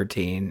above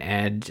 13,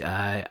 and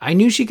I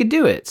knew she could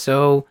do it.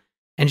 So,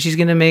 and she's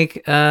gonna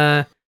make.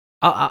 I'm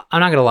not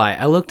gonna lie.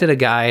 I looked at a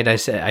guide. I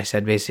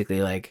said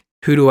basically like,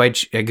 I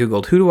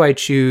googled who do I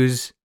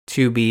choose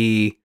to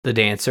be the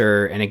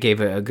dancer, and it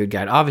gave a good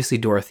guide. Obviously,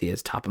 Dorothy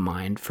is top of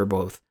mind for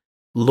both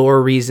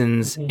lore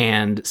reasons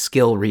and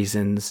skill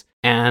reasons.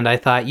 And I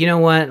thought, you know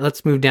what?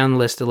 Let's move down the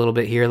list a little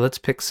bit here. Let's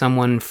pick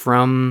someone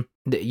from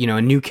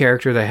a new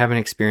character that I haven't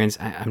experienced.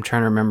 I'm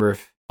trying to remember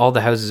if all the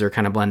houses are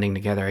kind of blending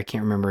together. I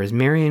can't remember. Is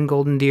Marion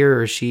Golden Deer,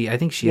 or is she? I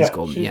think she is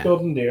Golden. She's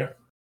Golden Deer.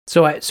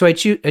 So I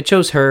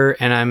chose her,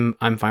 and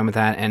I'm fine with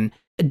that. And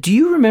do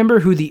you remember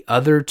who the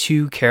other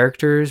two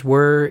characters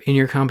were in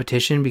your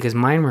competition? Because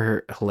mine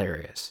were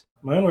hilarious.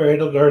 Mine were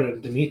Edelgard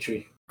and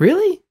Dimitri.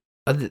 Really?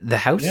 The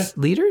house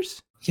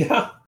leaders?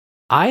 Yeah.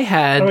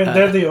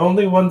 They're the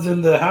only ones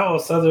in the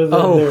house other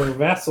than their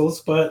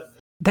vassals, but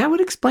that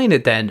would explain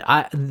it then.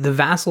 The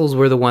vassals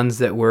were the ones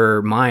that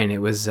were mine.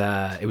 It was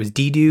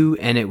Didu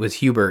and it was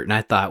Hubert, and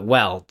I thought,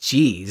 well,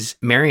 geez,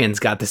 Marion's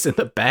got this in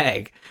the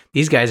bag.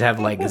 These guys have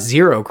like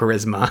zero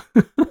charisma.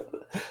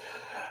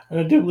 And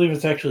I do believe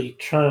it's actually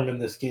charm in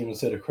this game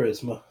instead of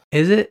charisma.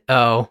 Is it?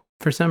 Oh,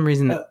 for some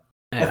reason.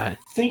 I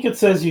think it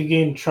says you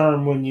gain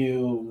charm when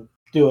you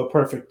do a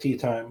perfect tea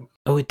time.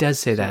 Oh, it does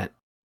say that.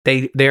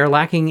 They are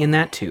lacking in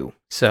that too.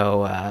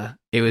 So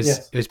it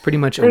was pretty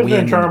much a win. Charisma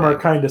and charm are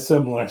kind of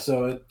similar,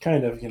 so it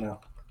kind of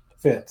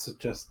fits.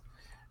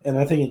 And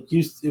I think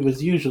it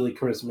was usually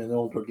charisma in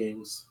older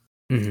games.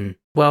 Mm-hmm.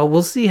 Well,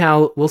 we'll see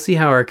how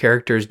our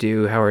characters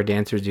do, how our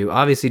dancers do.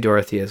 Obviously,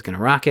 Dorothea is going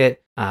to rock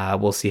it.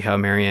 We'll see how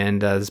Marianne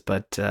does,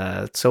 but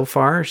so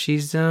far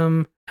she's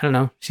I don't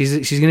know. She's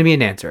going to be a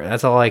dancer.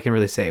 That's all I can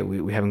really say.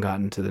 We haven't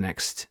gotten to the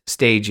next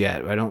stage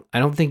yet. I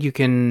don't think you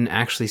can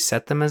actually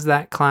set them as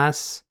that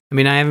class. I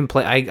mean, I haven't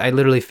played. I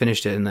literally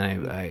finished it and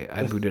then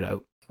I booted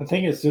out. I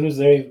think as soon as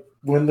they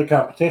win the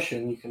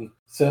competition, you can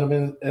set them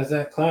in as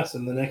that class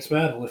in the next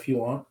battle if you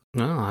want.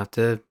 No, I'll have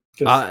to.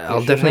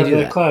 I'll definitely do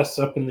that. Class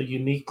up in the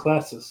unique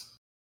classes.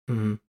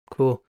 Mm-hmm.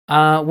 Cool.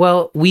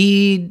 Well,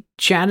 we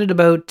chatted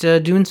about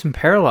doing some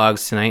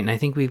paralogs tonight, and I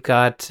think we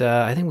got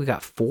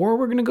 4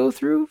 we're gonna go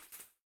through,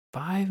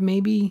 5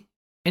 maybe.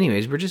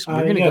 Anyways, we're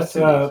gonna go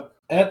through.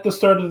 At the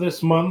start of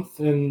this month,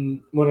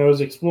 and when I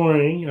was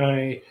exploring,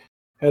 I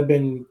had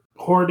been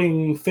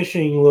hoarding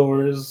fishing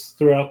lures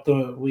throughout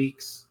the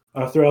weeks,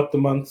 throughout the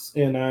months,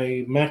 and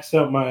I maxed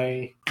out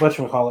my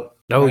whatchamacallit.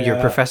 Oh,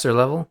 your professor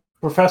level?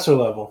 Professor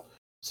level.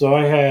 So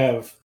I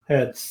have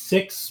had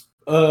 6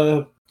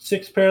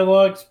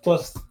 paralogs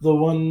plus the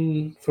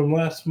one from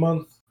last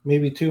month,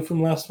 maybe 2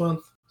 from last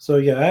month. So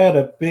yeah, I had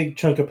a big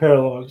chunk of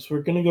paralogs.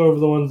 We're going to go over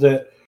the ones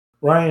that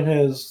Ryan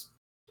has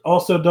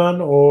also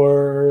done,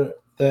 or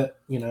that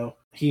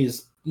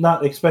he's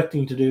not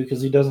expecting to do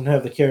because he doesn't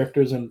have the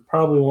characters and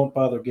probably won't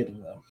bother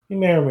getting them. He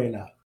may or may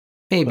not.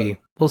 Maybe.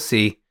 We'll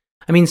see.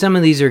 I mean, some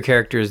of these are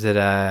characters that,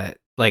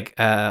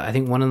 I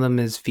think one of them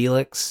is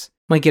Felix.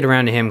 Might get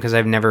around to him because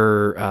I've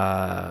never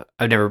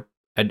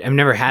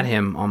had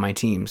him on my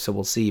team, so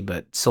we'll see.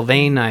 But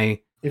Sylvain, I've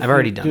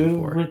already done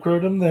before. If you do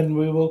recruit him, then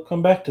we will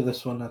come back to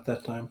this one at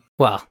that time.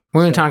 Well,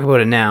 we're going to talk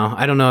about it now.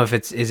 I don't know if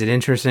is it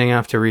interesting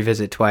enough to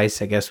revisit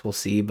twice. I guess we'll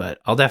see, but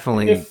I'll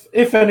definitely...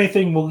 If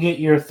anything, we'll get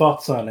your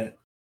thoughts on it,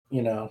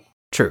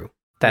 True.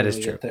 That is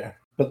true. There.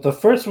 But the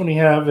first one we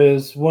have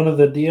is one of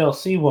the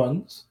DLC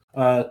ones,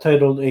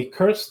 titled A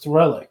Cursed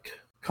Relic.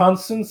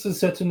 Constance is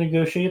set to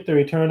negotiate the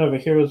return of a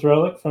hero's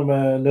relic from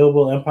a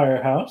noble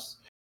empire house.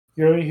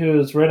 Yuri, who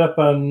is read up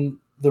on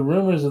the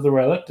rumors of the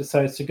relic,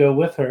 decides to go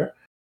with her,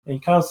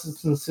 and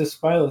Constance insists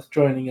Byleth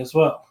joining as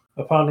well.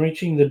 Upon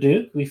reaching the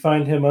Duke, we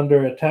find him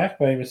under attack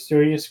by a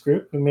mysterious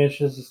group who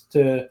manages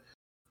to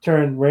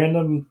turn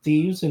random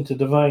thieves into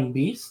divine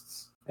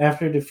beasts.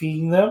 After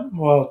defeating them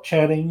while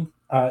chatting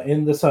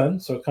in the sun,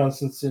 so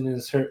Constance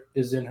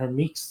is in her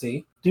meek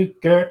state,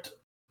 Duke Gert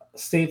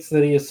states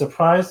that he is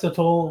surprised at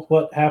all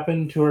what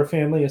happened to her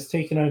family has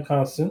taken on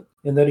Constance,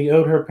 and that he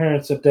owed her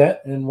parents a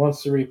debt and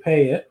wants to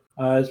repay it.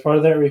 As part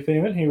of that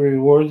repayment, he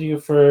rewards you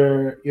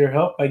for your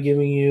help by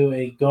giving you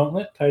a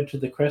gauntlet tied to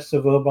the crest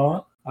of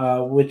Oban,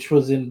 which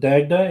was in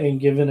Dagda and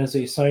given as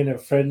a sign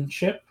of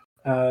friendship,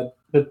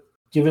 but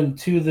given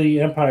to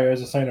the Empire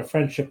as a sign of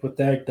friendship with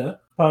Dagda.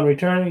 Upon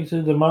returning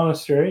to the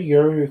monastery,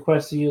 Yuri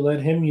requests that you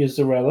let him use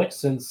the relic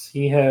since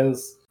he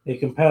has a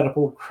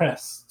compatible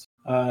crest.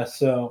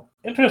 So,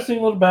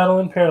 interesting little battle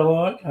in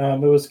Paralog.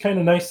 It was kind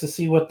of nice to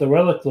see what the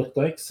relic looked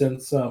like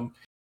since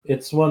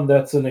it's one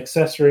that's an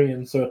accessory,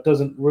 and so it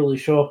doesn't really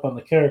show up on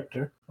the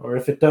character. Or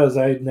if it does,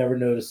 I never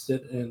noticed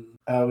it, and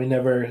we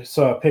never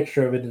saw a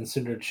picture of it in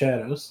Cindered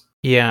Shadows.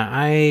 Yeah,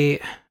 I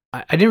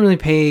didn't really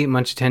pay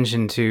much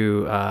attention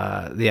to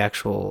the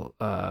actual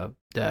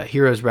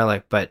hero's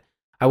relic, but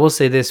I will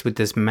say this with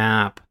this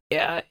map.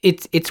 Yeah,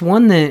 it's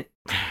one that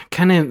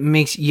kind of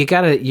makes you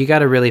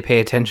gotta really pay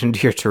attention to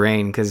your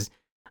terrain, because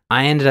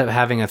I ended up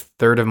having a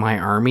third of my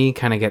army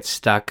kind of get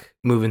stuck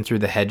moving through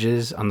the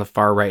hedges on the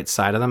far right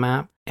side of the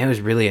map. It was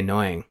really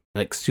annoying.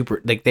 Like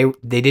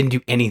they didn't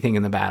do anything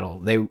in the battle.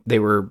 They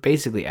were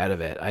basically out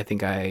of it. I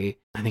think I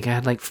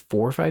had like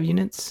 4 or 5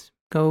 units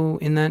go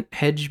in that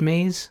hedge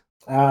maze.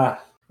 You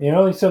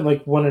only sent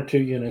like 1 or 2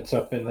 units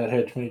up in that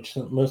hedge maze.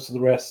 Most of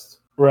the rest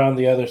around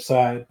the other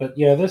side. But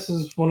yeah, this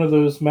is one of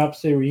those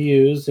maps they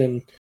reuse,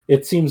 and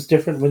it seems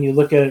different when you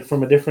look at it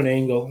from a different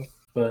angle.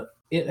 But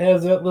it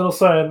has that little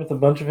side with a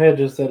bunch of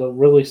hedges that'll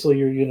really slow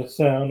your units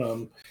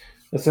down.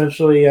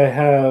 Essentially, I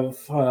have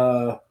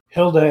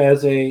Hilda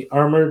as a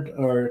armored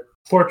or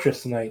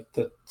fortress knight,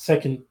 the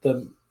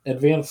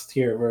advanced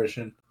tier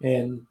version,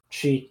 and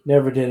she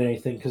never did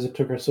anything because it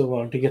took her so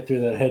long to get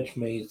through that hedge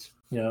maze,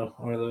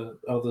 or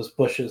all those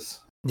bushes.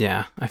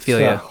 Yeah, I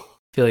feel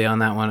you on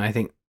that one. I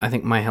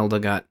think my Hilda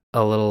got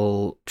a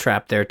little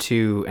trapped there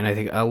too, and I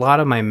think a lot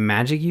of my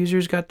magic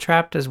users got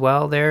trapped as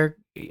well there,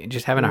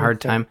 just having a hard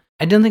time.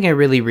 I don't think I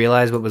really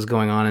realized what was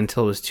going on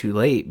until it was too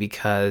late,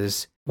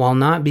 because while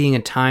not being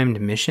a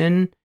timed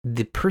mission,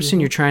 the person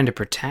you're trying to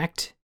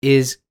protect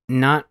is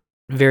not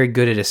very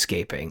good at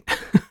escaping.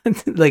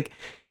 Like,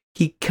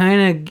 he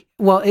kind of,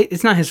 well,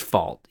 it's not his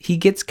fault. He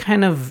gets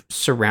kind of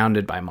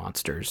surrounded by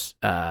monsters.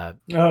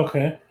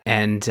 Okay.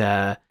 And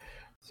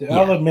See,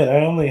 I'll admit,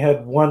 I only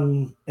had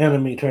one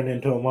enemy turn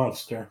into a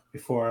monster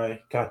before I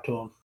got to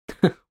him.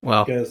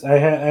 Well, because I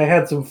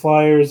had some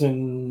flyers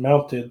and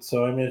mounted,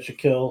 so I managed to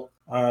kill.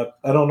 I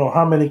don't know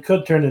how many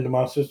could turn into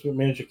monsters, but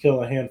managed to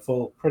kill a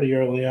handful pretty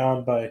early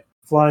on by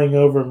flying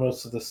over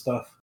most of the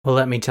stuff. Well,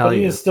 let me tell you,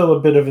 he is still a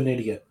bit of an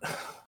idiot.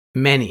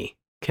 Many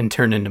can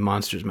turn into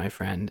monsters, my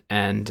friend,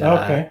 and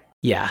okay.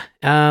 Yeah.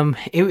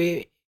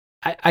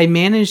 I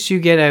managed to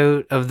get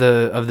out of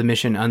the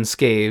mission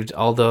unscathed,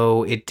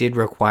 although it did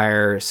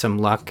require some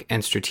luck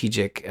and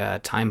strategic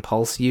time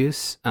pulse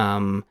use.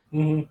 And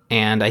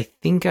I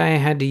think I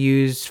had to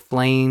use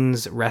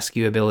Flane's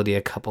rescue ability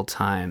a couple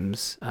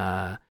times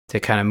to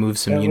kind of move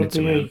some units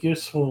around. That would be a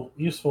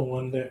useful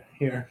one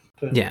here.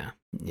 Yeah.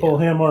 Pull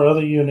him or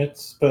other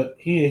units, but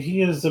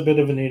he is a bit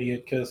of an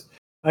idiot, because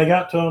I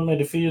got to him, I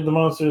defeated the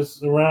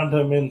monsters around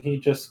him, and he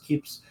just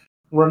keeps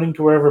running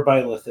to wherever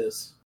Byleth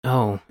is.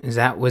 Oh, was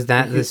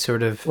that the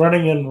sort of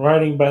running and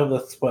riding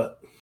Byleth's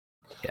butt?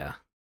 Yeah.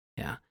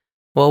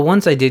 Well,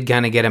 once I did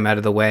kind of get him out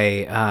of the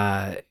way,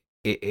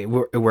 it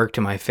worked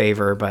to my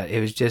favor, but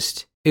it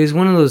was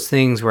one of those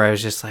things where I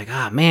was just like,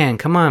 man,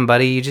 come on,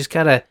 buddy, you just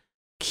gotta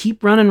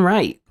keep running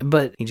right.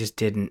 But he just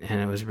didn't, and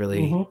it was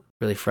really,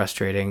 really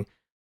frustrating.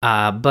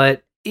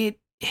 But it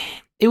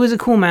was a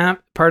cool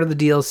map, part of the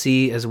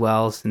DLC as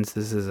well, since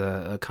this is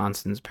a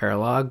Constance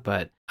Paralog,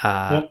 but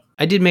yep.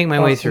 I did make my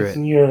way through it.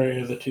 And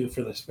Yuri are the two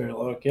for this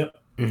Paralog, yep.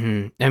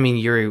 I mean,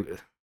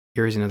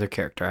 Yuri's another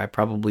character I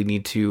probably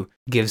need to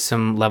give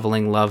some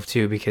leveling love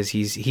to, because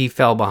he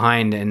fell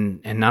behind,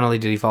 and not only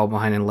did he fall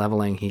behind in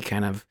leveling, he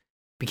kind of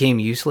became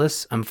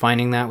useless. I'm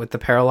finding that with the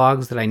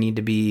paralogs that I need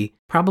to be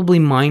probably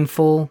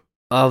mindful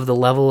of the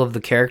level of the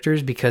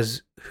characters,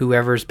 because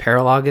whoever's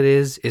paralog it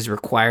is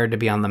required to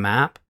be on the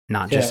map,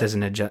 not just as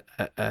an adjutant.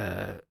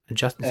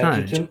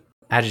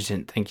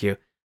 Thank you.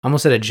 I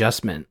almost said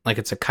adjustment, like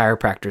it's a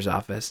chiropractor's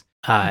office.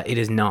 It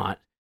is not.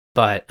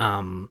 But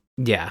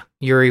yeah,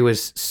 Yuri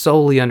was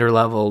sorely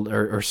underleveled,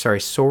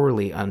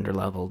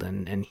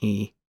 and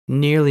he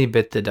nearly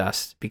bit the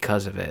dust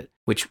because of it,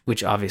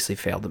 which obviously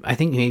failed him. I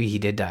think maybe he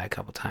did die a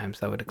couple times.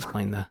 That would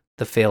explain the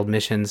failed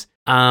missions.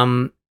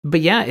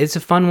 But yeah, it's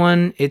a fun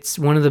one. It's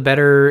one of the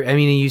better. I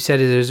mean, you said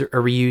there's a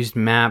reused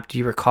map. Do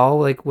you recall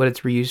like what it's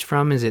reused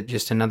from? Is it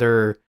just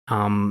another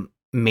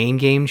main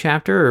game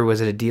chapter, or was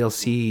it a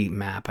DLC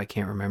map? I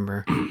can't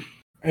remember.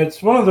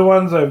 It's one of the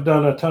ones I've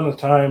done a ton of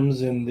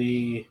times in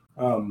the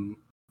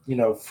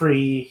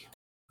free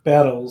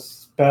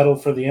battle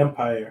for the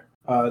Empire.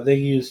 They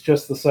use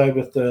just the side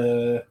with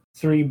the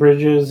 3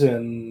 bridges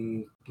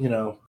and,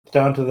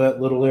 down to that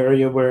little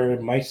area where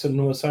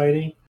Myson was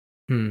hiding,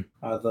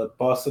 the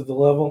boss of the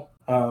level.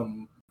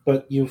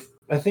 But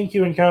I think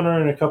you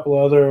encounter in a couple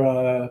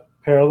other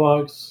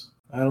paralogs.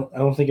 I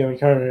don't think I've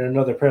encountered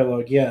another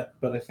paralog yet,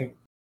 but I think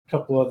a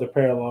couple other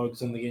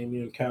paralogs in the game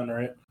you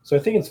encounter it. So I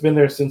think it's been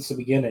there since the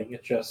beginning.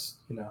 It just,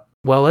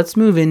 Well, let's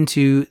move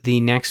into the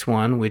next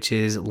one, which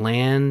is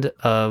Land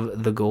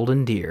of the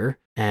Golden Deer.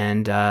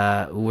 And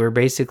we're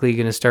basically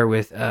going to start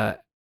with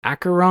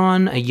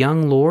Acheron, a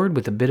young lord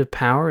with a bit of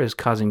power, is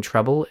causing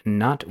trouble and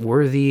not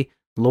worthy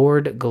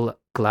Lord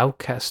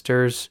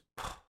Gloucester's...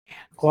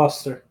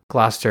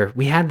 Gloucester.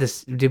 We had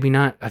this, did we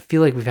not? I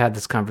feel like we've had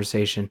this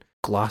conversation.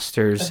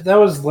 Gloucester's... That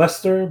was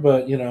Leicester,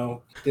 but,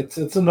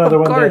 it's another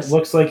one that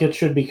looks like it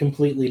should be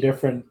completely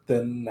different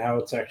than how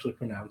it's actually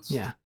pronounced.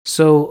 Yeah.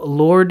 So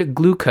Lord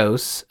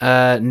Glucose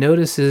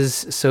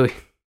notices... So...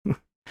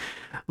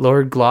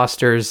 Lord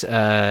Gloucester's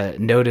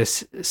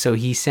notice, so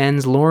he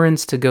sends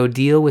Lawrence to go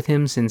deal with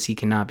him since he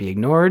cannot be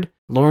ignored.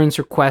 Lawrence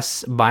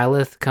requests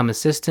Byleth come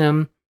assist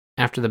him.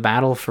 After the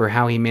battle for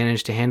how he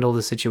managed to handle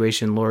the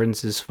situation,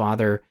 Lawrence's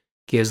father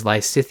gives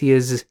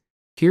Lysithia's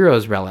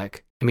hero's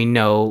relic. I mean,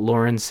 no,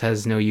 Lawrence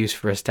has no use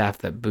for a staff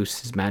that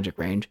boosts his magic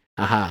range.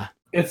 Aha.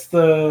 It's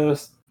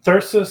the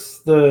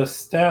Thyrsus, the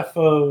staff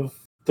of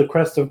the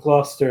Crest of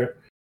Gloucester,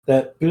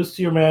 that boosts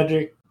your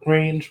magic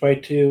range by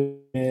 2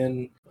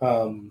 and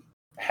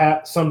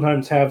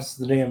sometimes halves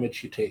the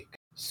damage you take.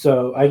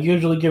 So I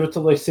usually give it to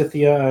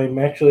Lysithia. I'm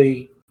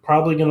actually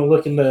probably going to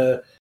look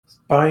into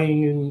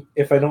buying,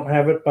 if I don't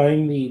have it,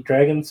 buying the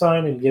dragon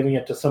sign and giving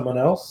it to someone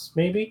else,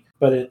 maybe.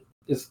 But it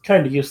is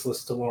kind of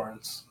useless to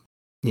Lawrence.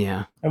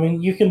 Yeah. I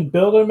mean, you can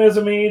build him as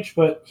a mage,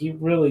 but he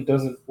really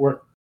doesn't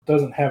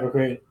have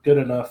a good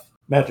enough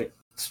magic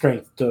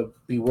strength to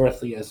be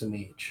worthy as a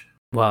mage.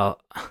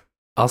 Well,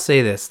 I'll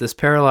say this. This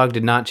paralog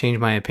did not change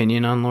my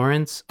opinion on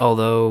Lawrence,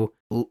 although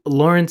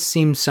Lawrence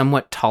seemed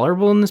somewhat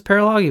tolerable in this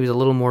paralog. He was a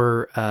little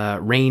more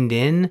reined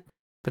in,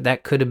 but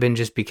that could have been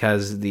just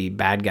because the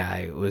bad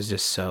guy was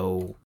just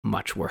so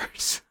much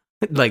worse.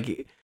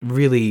 Like,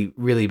 really,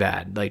 really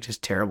bad. Like,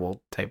 just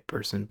terrible type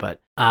person.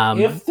 But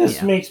if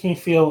this makes me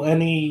feel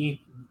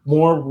any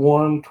more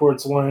warm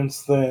towards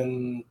Lawrence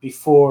than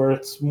before,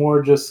 it's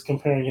more just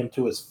comparing him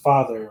to his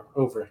father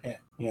over him.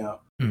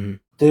 Mm-hmm.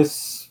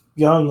 This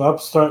young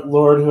upstart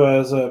lord who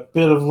has a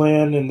bit of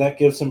land and that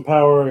gives him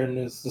power and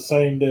is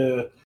deciding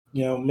to,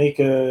 make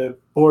a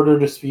border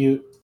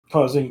dispute,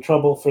 causing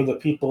trouble for the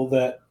people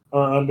that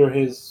are under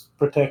his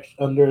protection,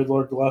 under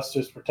Lord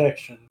Gloucester's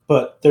protection,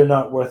 but they're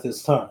not worth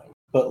his time.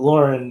 But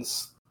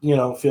Lawrence,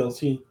 feels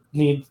he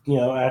needs,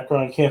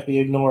 Acheron can't be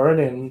ignored,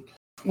 and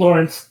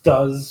Lawrence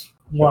does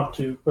want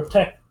to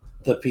protect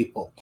the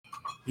people,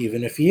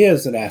 even if he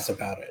is an ass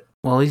about it.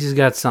 Well, at least he's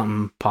got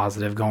something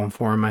positive going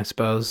for him, I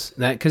suppose.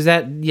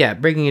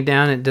 Breaking it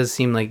down, it does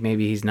seem like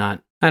maybe he's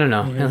not, I don't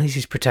know, At least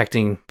he's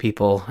protecting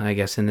people, I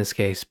guess, in this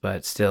case,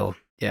 but still,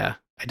 yeah,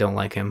 I don't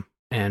like him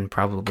and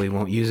probably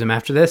won't use him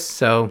after this,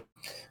 so...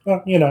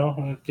 Well,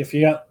 if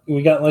we got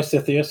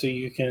Lysithia, so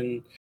you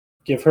can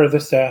give her the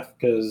staff,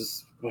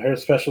 because her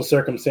special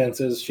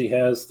circumstances, she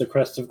has the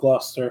Crest of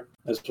Gloucester,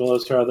 as well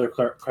as her other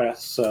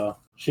crests, so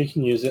she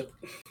can use it.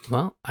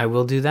 Well, I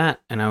will do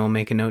that, and I will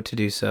make a note to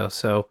do so,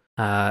 so...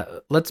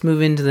 let's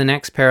move into the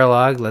next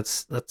paralog.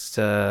 Let's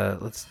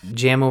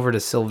jam over to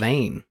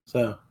Sylvain.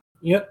 So,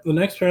 the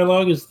next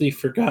paralog is the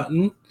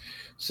Forgotten.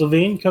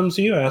 Sylvain comes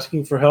to you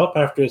asking for help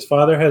after his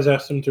father has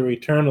asked him to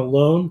return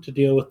alone to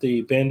deal with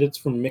the bandits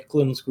from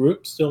Miklin's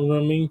group still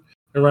roaming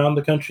around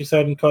the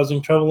countryside and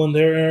causing trouble in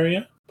their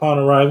area. Upon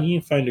arriving,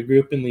 you find a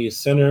group in the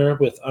center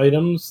with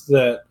items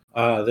that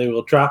they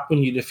will drop when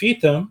you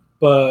defeat them,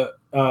 but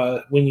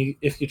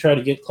if you try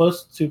to get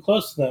too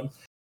close to them,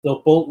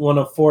 they'll bolt one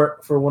of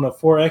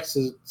four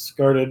exits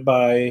guarded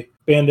by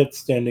bandits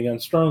standing on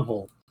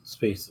stronghold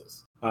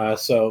spaces.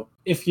 So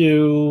if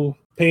you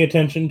pay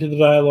attention to the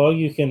dialogue,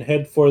 you can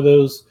head for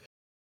those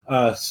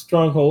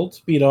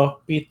strongholds,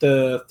 beat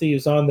the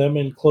thieves on them,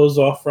 and close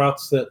off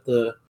routes that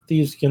the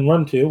thieves can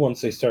run to once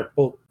they start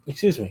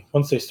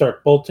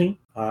bolting.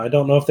 I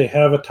don't know if they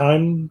have a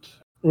timed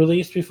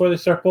released before they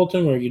start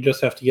bolting, where you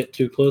just have to get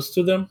too close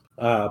to them.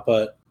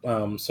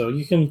 So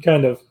you can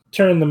kind of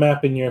turn the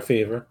map in your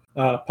favor.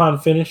 Upon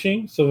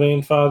finishing,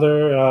 Sylvain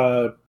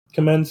Father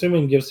commends him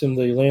and gives him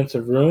the Lance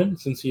of Ruin,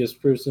 since he has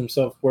proved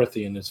himself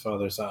worthy in his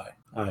father's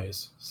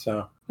eyes.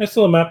 So nice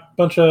little map,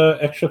 bunch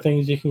of extra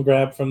things you can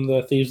grab from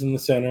the thieves in the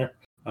center.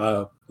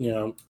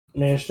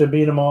 Managed to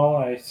beat them all.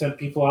 I sent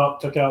people out,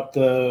 took out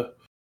the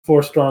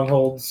 4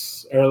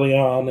 strongholds early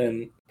on,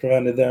 and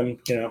prevented them,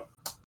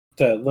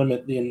 to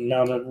limit the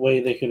amount of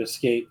way they could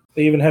escape.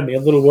 They even had me a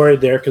little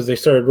worried there because they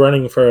started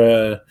running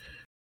for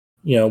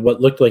what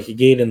looked like a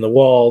gate in the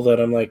wall that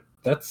I'm like,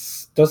 that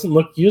doesn't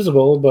look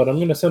usable, but I'm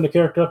going to send a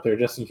character up there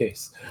just in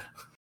case.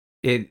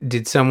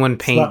 Did someone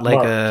paint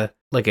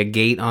like a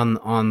gate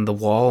on the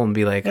wall and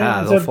be like,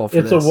 they'll fall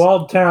for this? It's a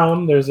walled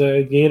town. There's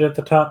a gate at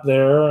the top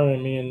there.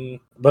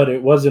 But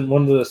it wasn't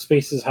one of the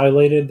spaces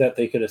highlighted that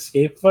they could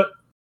escape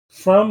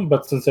from.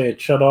 But since they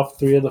had shut off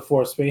 3 of the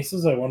 4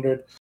 spaces, I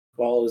wondered,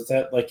 well, is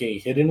that like a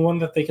hidden one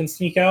that they can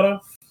sneak out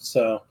of?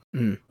 So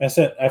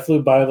I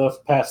flew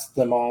past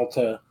them all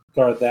to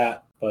guard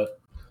that. But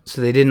so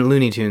they didn't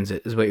Looney Tunes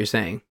it, is what you're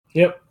saying?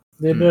 Yep,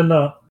 they did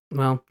not.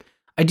 Well,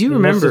 I do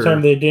remember. Most of the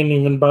time, they didn't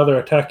even bother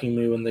attacking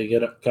me when they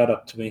got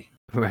up to me.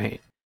 Right.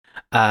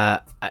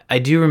 I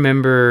do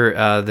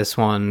remember this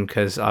one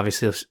because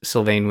obviously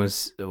Sylvain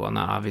was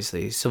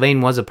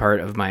Sylvain was a part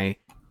of my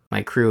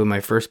crew in my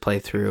first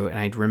playthrough, and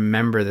I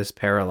remember this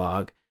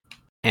paralogue.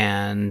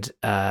 And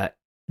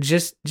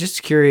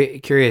just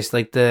curious,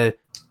 like the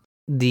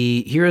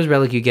hero's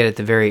relic you get at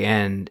the very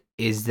end,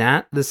 is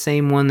that the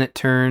same one that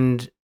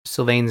turned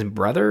Sylvain's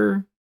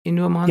brother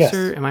into a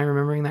monster? Yes. Am I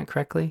remembering that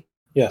correctly?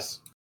 Yes,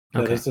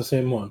 that is the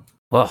same one.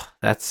 Well,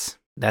 that's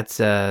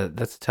a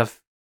tough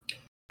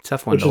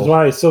one. Which is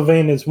why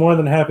Sylvain is more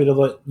than happy to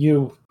let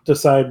you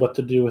decide what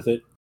to do with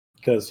it,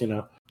 because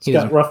he's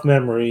got rough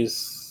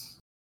memories.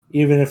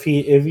 Even if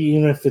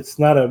it's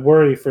not a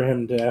worry for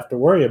him to have to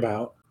worry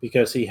about,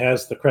 because he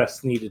has the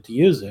crest needed to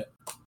use it.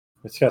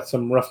 It's got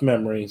some rough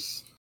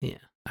memories. Yeah,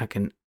 I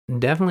can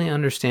definitely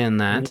understand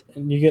that.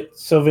 And you get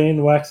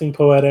Sylvain waxing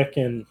poetic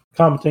and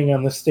commenting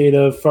on the state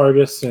of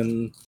Fargus,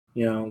 and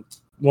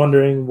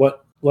wondering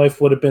what life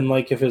would have been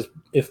like if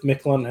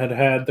Miquelon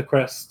had the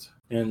crest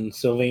and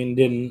Sylvain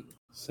didn't.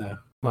 So,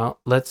 well,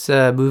 let's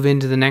move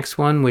into the next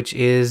one, which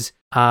is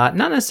not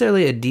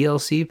necessarily a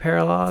DLC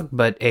paralogue,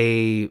 but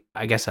a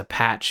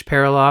patch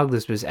paralogue.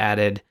 This was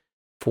added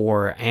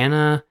for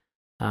Anna.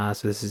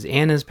 So this is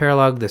Anna's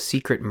paralogue, The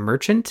Secret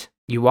Merchant.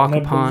 You walk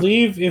upon. I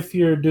believe if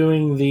you're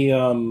doing the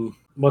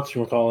what's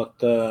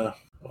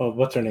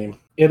her name,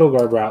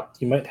 Edelgard route,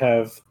 you might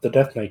have the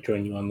Death Knight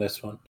join you on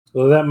this one.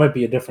 Well, that might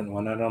be a different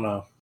one. I don't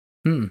know.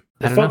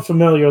 It felt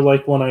familiar,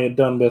 like one I had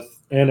done with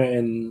Anna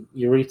and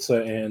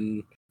Yuritsa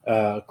and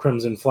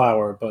Crimson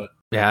Flower, but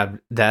yeah,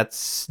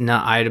 that's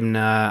not item.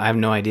 I have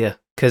no idea,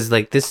 because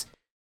like this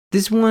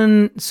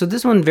one. So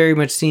this one very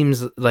much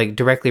seems like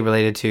directly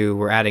related to,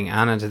 we're adding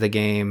Anna to the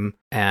game,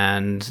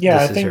 and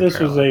yeah, I think this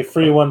was a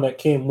free one that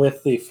came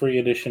with the free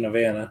edition of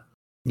Anna.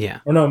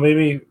 Yeah, or no,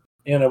 maybe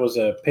Anna was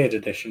a paid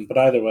edition, but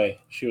either way,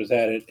 she was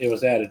added. It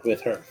was added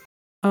with her.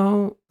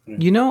 Oh.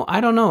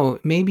 I don't know.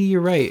 Maybe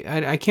you're right.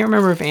 I can't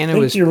remember if Anna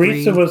was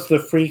free. Yuritsa was the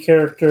free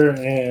character,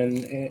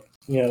 and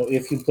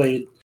if you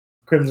played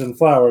Crimson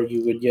Flower,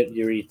 you would get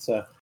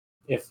Yuritsa.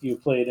 If you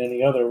played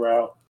any other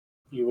route,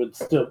 you would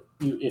still.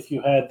 If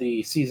you had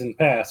the season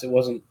pass, it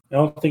wasn't. I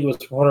don't think it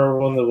was one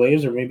of the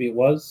waves, or maybe it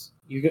was.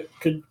 You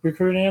could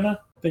recruit Anna.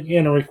 I think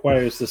Anna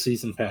requires the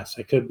season pass.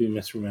 I could be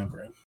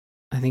misremembering.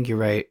 I think you're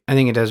right. I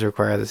think it does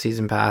require the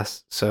season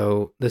pass.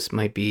 So this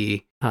might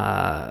be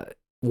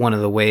one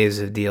of the waves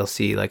of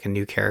DLC, like a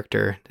new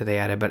character that they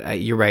added. But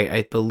you're right.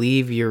 I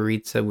believe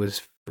Yuritsa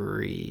was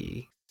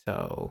free.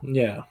 So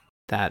yeah,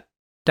 that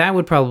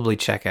would probably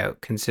check out,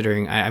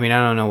 considering. I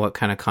don't know what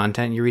kind of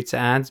content Yuritsa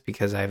adds,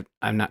 because I've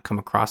not come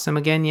across him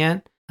again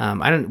yet.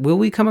 Will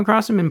we come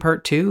across him in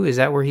part 2? Is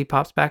that where he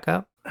pops back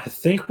up? I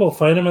think we'll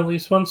fight him at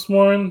least once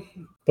more,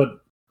 but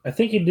I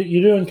think you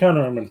do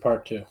encounter him in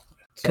part 2.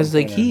 Because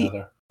like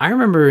I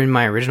remember in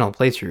my original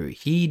playthrough,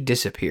 he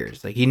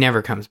disappears. Like he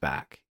never comes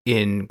back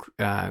in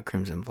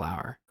Crimson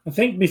Flower. I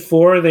think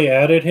before they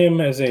added him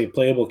as a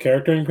playable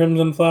character in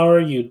Crimson Flower,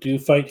 you do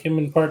fight him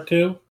in part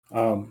 2.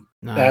 On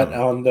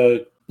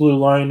the Blue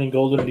Lion and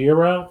Golden Deer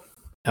route.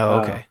 Oh,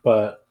 okay.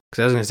 But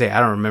because I was going to say, I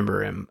don't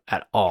remember him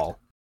at all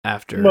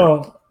after.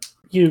 Well,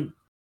 you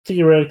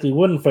theoretically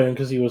wouldn't fight him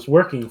because he was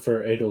working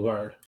for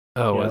Edelgard.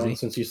 Oh, was he?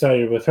 Since you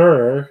sided with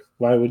her,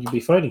 why would you be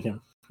fighting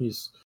him?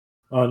 He's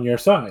on your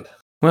side.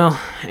 Well,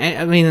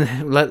 I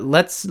mean,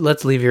 let's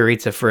leave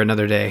Yuritsa for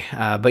another day.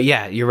 But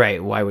yeah, you're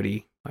right. Why would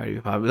he be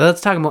popular?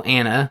 Let's talk about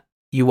Anna.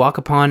 You walk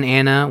upon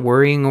Anna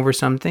worrying over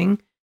something.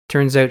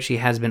 Turns out she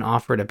has been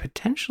offered a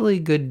potentially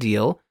good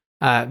deal,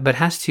 but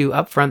has to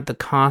upfront the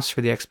cost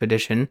for the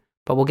expedition,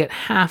 but will get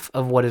half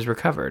of what is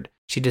recovered.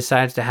 She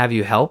decides to have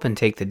you help and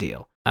take the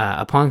deal.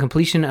 Upon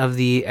completion of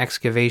the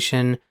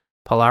excavation,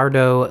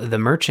 Palardo the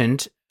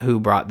merchant, who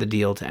brought the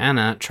deal to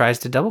Anna, tries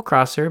to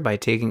double-cross her by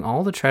taking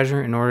all the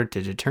treasure in order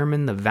to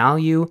determine the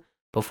value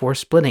before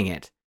splitting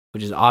it,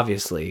 which is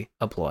obviously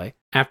a ploy.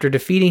 After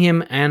defeating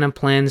him, Anna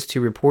plans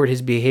to report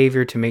his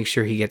behavior to make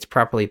sure he gets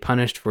properly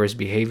punished for his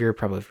behavior,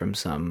 probably from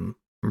some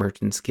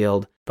merchant's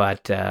guild.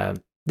 But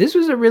this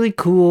was a really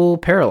cool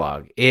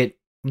paralogue. It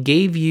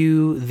gave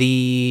you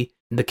the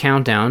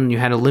countdown. You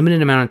had a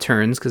limited amount of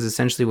turns, because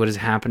essentially what is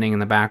happening in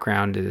the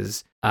background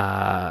is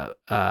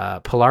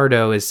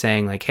Palardo is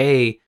saying like,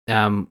 hey,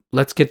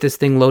 let's get this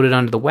thing loaded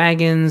onto the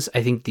wagons.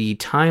 I think the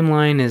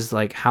timeline is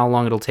like how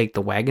long it'll take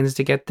the wagons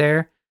to get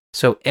there.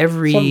 So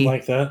something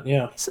like that,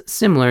 yeah.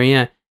 Similar,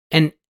 yeah.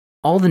 And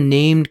all the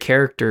named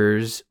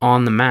characters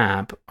on the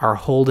map are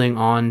holding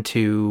on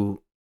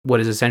to what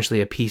is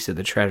essentially a piece of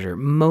the treasure.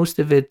 Most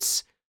of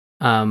it's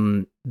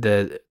I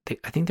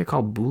think they're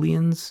called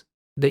booleans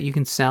that you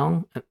can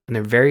sell, and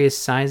they're various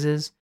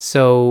sizes.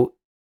 So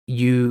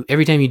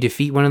every time you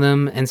defeat one of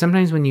them, and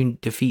sometimes when you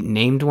defeat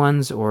named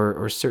ones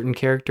or certain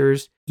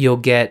characters, you'll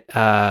get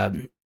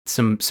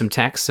some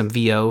text, some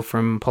VO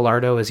from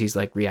Palardo as he's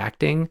like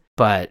reacting.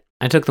 But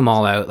I took them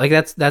all out. Like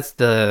that's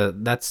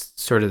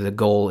sort of the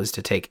goal, is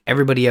to take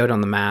everybody out on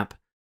the map,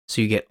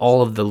 so you get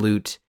all of the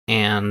loot,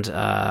 and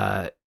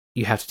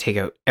you have to take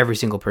out every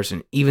single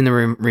person, even the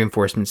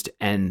reinforcements, to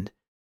end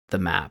the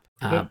map.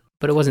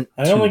 But it wasn't.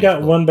 I only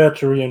got one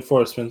batch of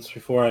reinforcements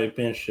before I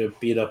managed to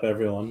beat up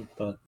everyone.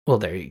 But well,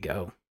 there you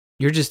go.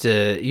 You're just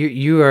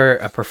you are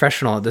a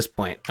professional at this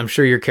point. I'm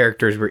sure your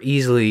characters could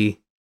easily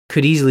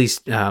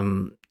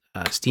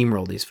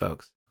steamroll these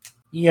folks.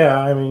 Yeah,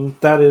 I mean,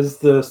 that is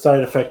the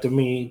side effect of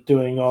me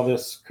doing all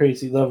this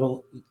crazy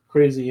leveling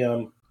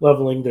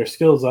their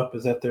skills up,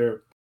 is that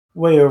they're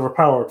way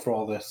overpowered for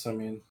all this. I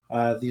mean,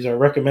 these are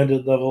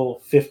recommended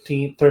level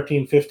 13,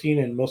 15,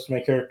 and most of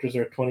my characters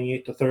are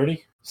 28 to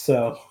 30.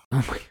 So,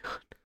 oh my god,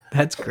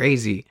 that's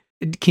crazy.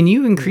 Can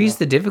you increase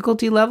the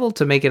difficulty level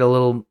to make it a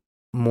little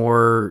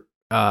more?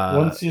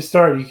 Once you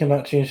start, you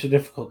cannot change the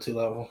difficulty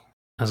level.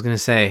 I was gonna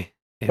say,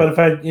 yeah. But if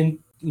I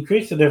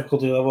increase the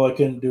difficulty level, I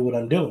couldn't do what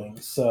I'm doing.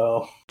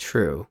 So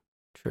true.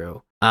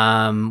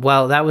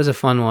 Well, that was a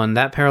fun one.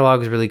 That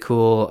paralogue is really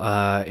cool.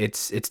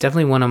 It's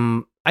definitely one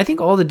of, I think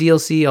all the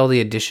DLC, all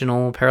the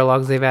additional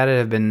paralogues they've added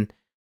have been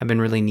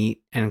really neat,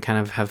 and kind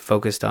of have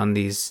focused on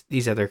these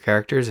other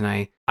characters.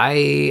 And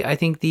I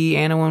think the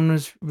Anna one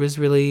was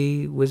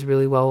really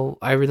well.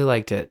 I really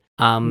liked it.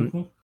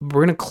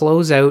 We're gonna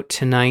close out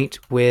tonight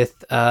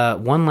with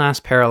one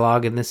last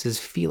paralogue, and this is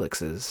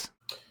Felix's.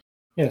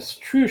 Yes,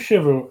 true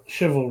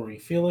chivalry.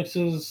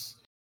 Felix's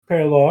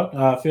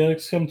paralogue.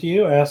 Felix come to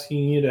you,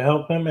 asking you to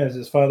help him, as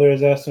his father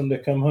has asked him to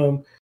come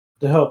home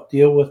to help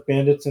deal with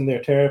bandits in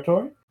their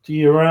territory.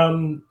 You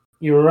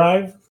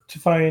arrive to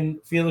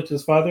find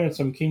Felix's father and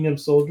some kingdom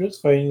soldiers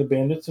fighting the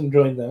bandits, and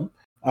join them.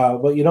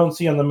 What you don't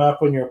see on the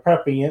map when you're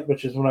prepping it,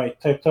 which is when I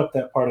typed up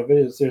that part of it,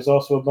 is there's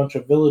also a bunch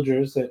of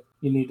villagers that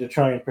you need to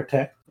try and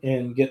protect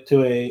and get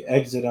to a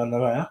exit on the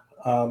map.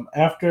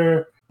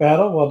 After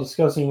battle, while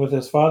discussing with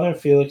his father,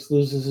 Felix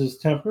loses his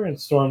temper and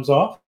storms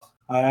off.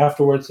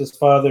 Afterwards, his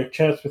father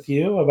chats with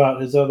you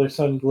about his other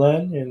son,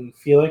 Glenn, and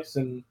Felix,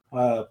 and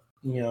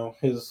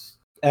his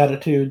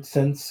attitude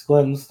since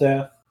Glenn's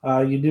death.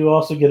 You do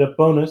also get a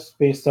bonus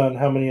based on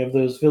how many of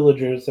those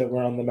villagers that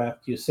were on the map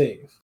you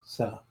save.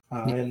 So,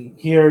 and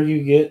here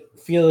you get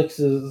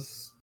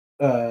Felix's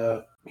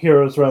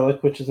Hero's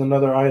Relic, which is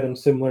another item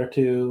similar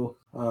to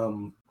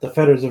the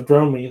Fetters of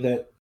Dromi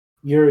that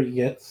Yuri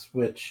gets,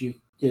 which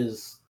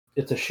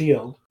it's a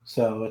shield,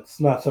 so it's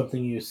not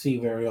something you see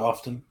very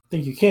often. I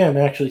think you can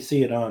actually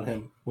see it on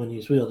him when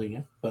he's wielding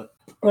it, but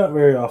not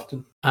very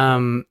often.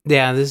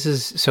 Yeah, this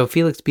is, so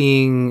Felix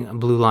being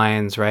Blue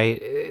Lions,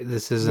 right?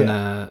 This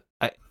isn't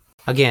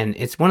again,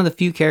 it's one of the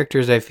few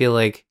characters I feel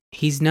like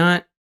he's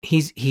not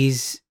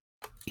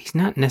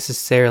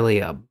necessarily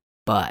a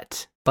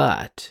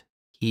but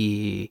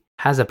he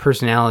has a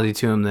personality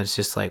to him that's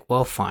just like,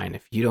 well, fine,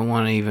 if you don't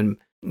want to even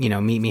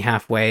meet me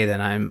halfway,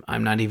 then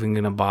I'm not even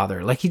gonna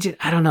bother. Like,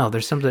 I don't know,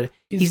 there's something,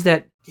 he's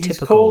He's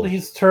cold,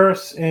 he's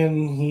terse,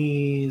 and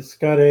he's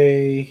got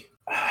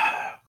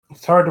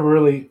it's hard to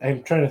really,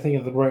 I'm trying to think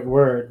of the right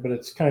word, but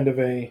it's kind of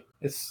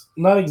it's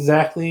not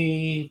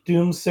exactly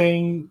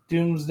doomsday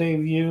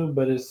view,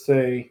 but it's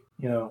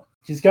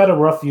he's got a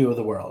rough view of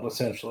the world,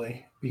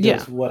 essentially,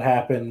 because of what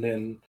happened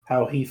and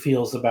how he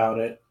feels about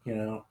it.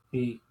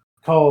 He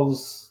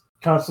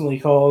constantly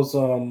calls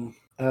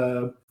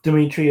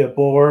Dimitri a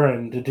bore,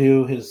 and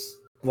Dudu his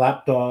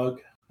lapdog,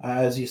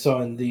 as you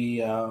saw in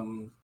the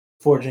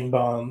Forging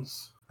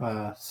Bonds.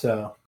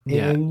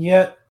 And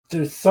yet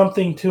there's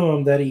something to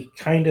him that he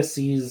kind of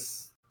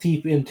sees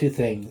deep into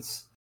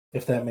things,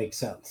 if that makes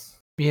sense.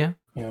 Yeah.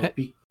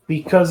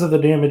 Because of the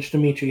damage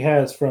Dimitri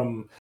has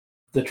from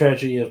the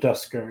tragedy of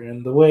Duscur,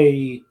 and the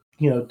way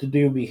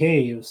Dudu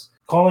behaves,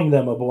 calling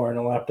them a boar and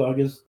a lapdog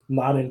is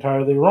not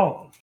entirely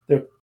wrong.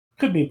 There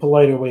could be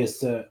politer ways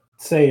to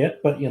say it,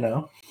 but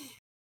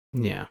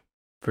Yeah,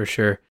 for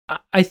sure.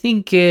 I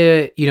think,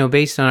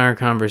 based on our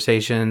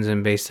conversations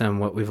and based on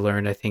what we've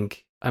learned, I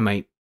think I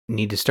might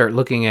need to start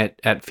looking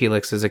at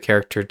Felix as a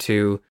character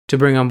to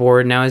bring on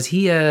board. Now, is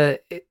he a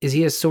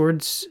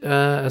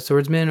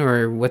swordsman,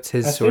 or what's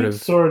his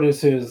sword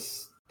is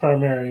his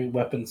primary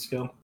weapon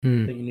skill that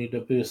you need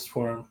to boost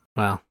for him.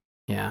 Well,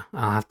 yeah,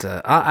 I'll have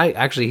to. I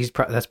actually,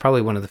 that's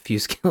probably one of the few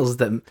skills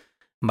that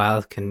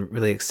Byleth can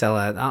really excel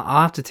at.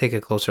 I'll have to take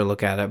a closer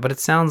look at it, but it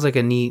sounds like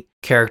a neat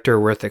character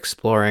worth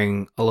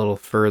exploring a little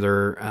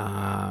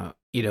further.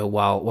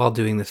 While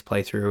doing this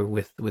playthrough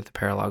with the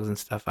paralogs and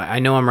stuff. I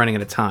know I'm running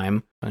out of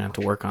time. I'm gonna have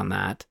to work on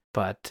that,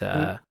 but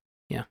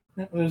yeah.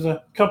 There's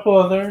a couple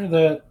other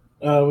that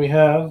we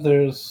have.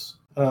 There's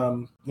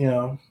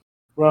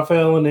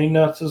Raphael and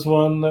Ignatz is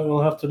one that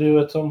we'll have to do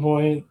at some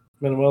point.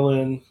 Manuel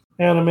and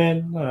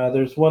Animan.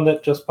 There's one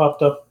that just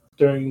popped up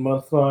during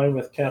month 9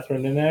 with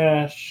Catherine and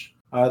Ash.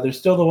 There's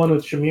still the one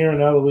with Shamir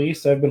and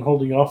Eloise. I've been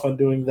holding off on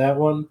doing that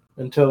one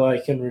until I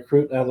can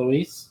recruit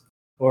Eloise,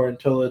 or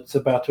until it's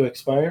about to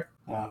expire.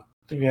 I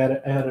think I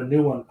had a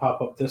new one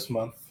pop up this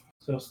month,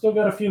 so still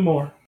got a few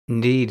more.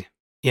 Indeed.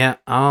 Yeah,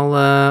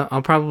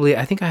 I'll probably,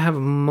 I think I have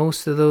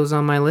most of those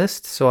on my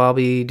list, so I'll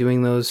be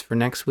doing those for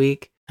next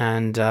week,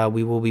 and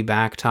we will be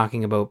back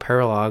talking about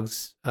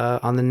paralogs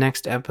on the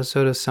next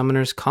episode of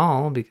Summoner's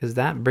Call, because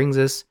that brings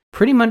us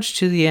pretty much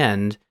to the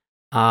end.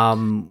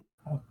 I'll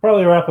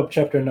probably wrap up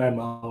Chapter 9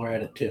 while we're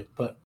at it too,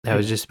 but... I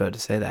was just about to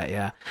say that,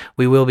 yeah.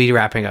 We will be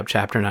wrapping up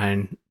Chapter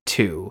 9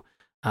 too,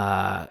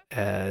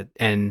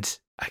 and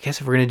I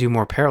guess if we're going to do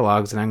more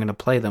paralogs and I'm going to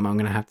play them, I'm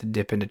going to have to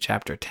dip into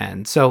Chapter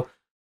 10. So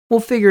we'll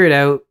figure it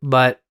out,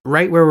 but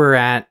right where we're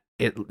at,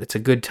 it's a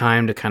good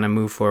time to kind of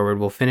move forward.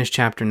 We'll finish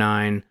Chapter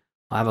 9.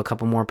 I'll have a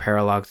couple more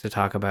paralogs to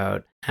talk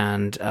about.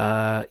 And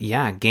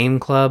Game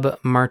Club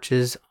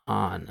marches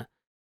on.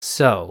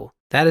 So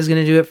that is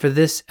going to do it for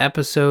this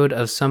episode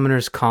of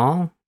Summoner's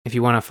Call. If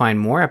you want to find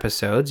more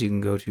episodes, you can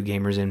go to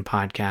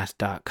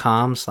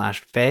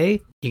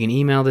gamersinpodcast.com/Faye. You can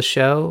email the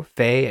show,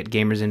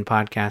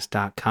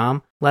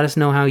 faye@gamersinpodcast.com. Let us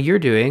know how you're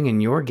doing in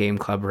your game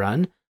club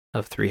run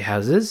of Three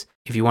Houses.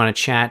 If you want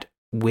to chat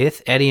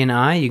with Eddie and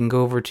I, you can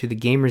go over to the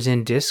Gamers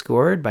In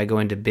Discord by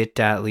going to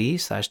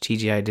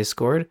bit.ly/TGI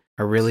Discord,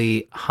 a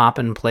really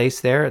hoppin'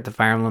 place there at the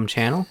Fire Emblem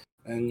channel.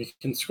 And you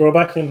can scroll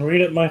back and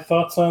read my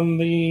thoughts on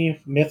the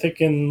Mythic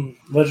and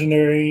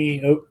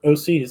Legendary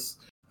OCs,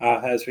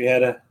 as we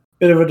had a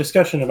bit of a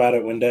discussion about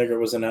it when Dagger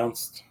was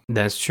announced.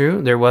 That's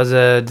true. There was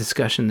a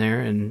discussion there,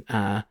 and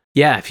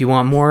if you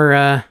want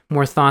more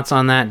thoughts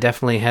on that,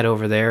 definitely head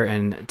over there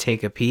and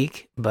take a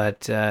peek.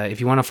 But if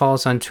you want to follow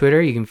us on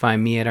Twitter, you can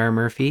find me at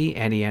rmurphy,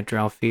 Eddie at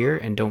Dralfear,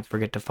 and don't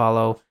forget to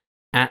follow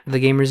at the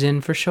Gamers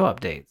In for show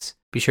updates.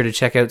 Be sure to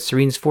check out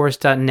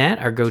serenesforest.net,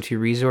 our go-to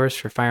resource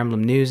for Fire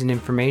Emblem news and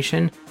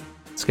information.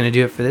 It's going to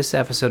do it for this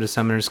episode of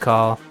Summoner's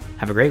Call.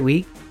 Have a great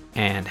week,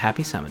 and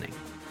happy summoning.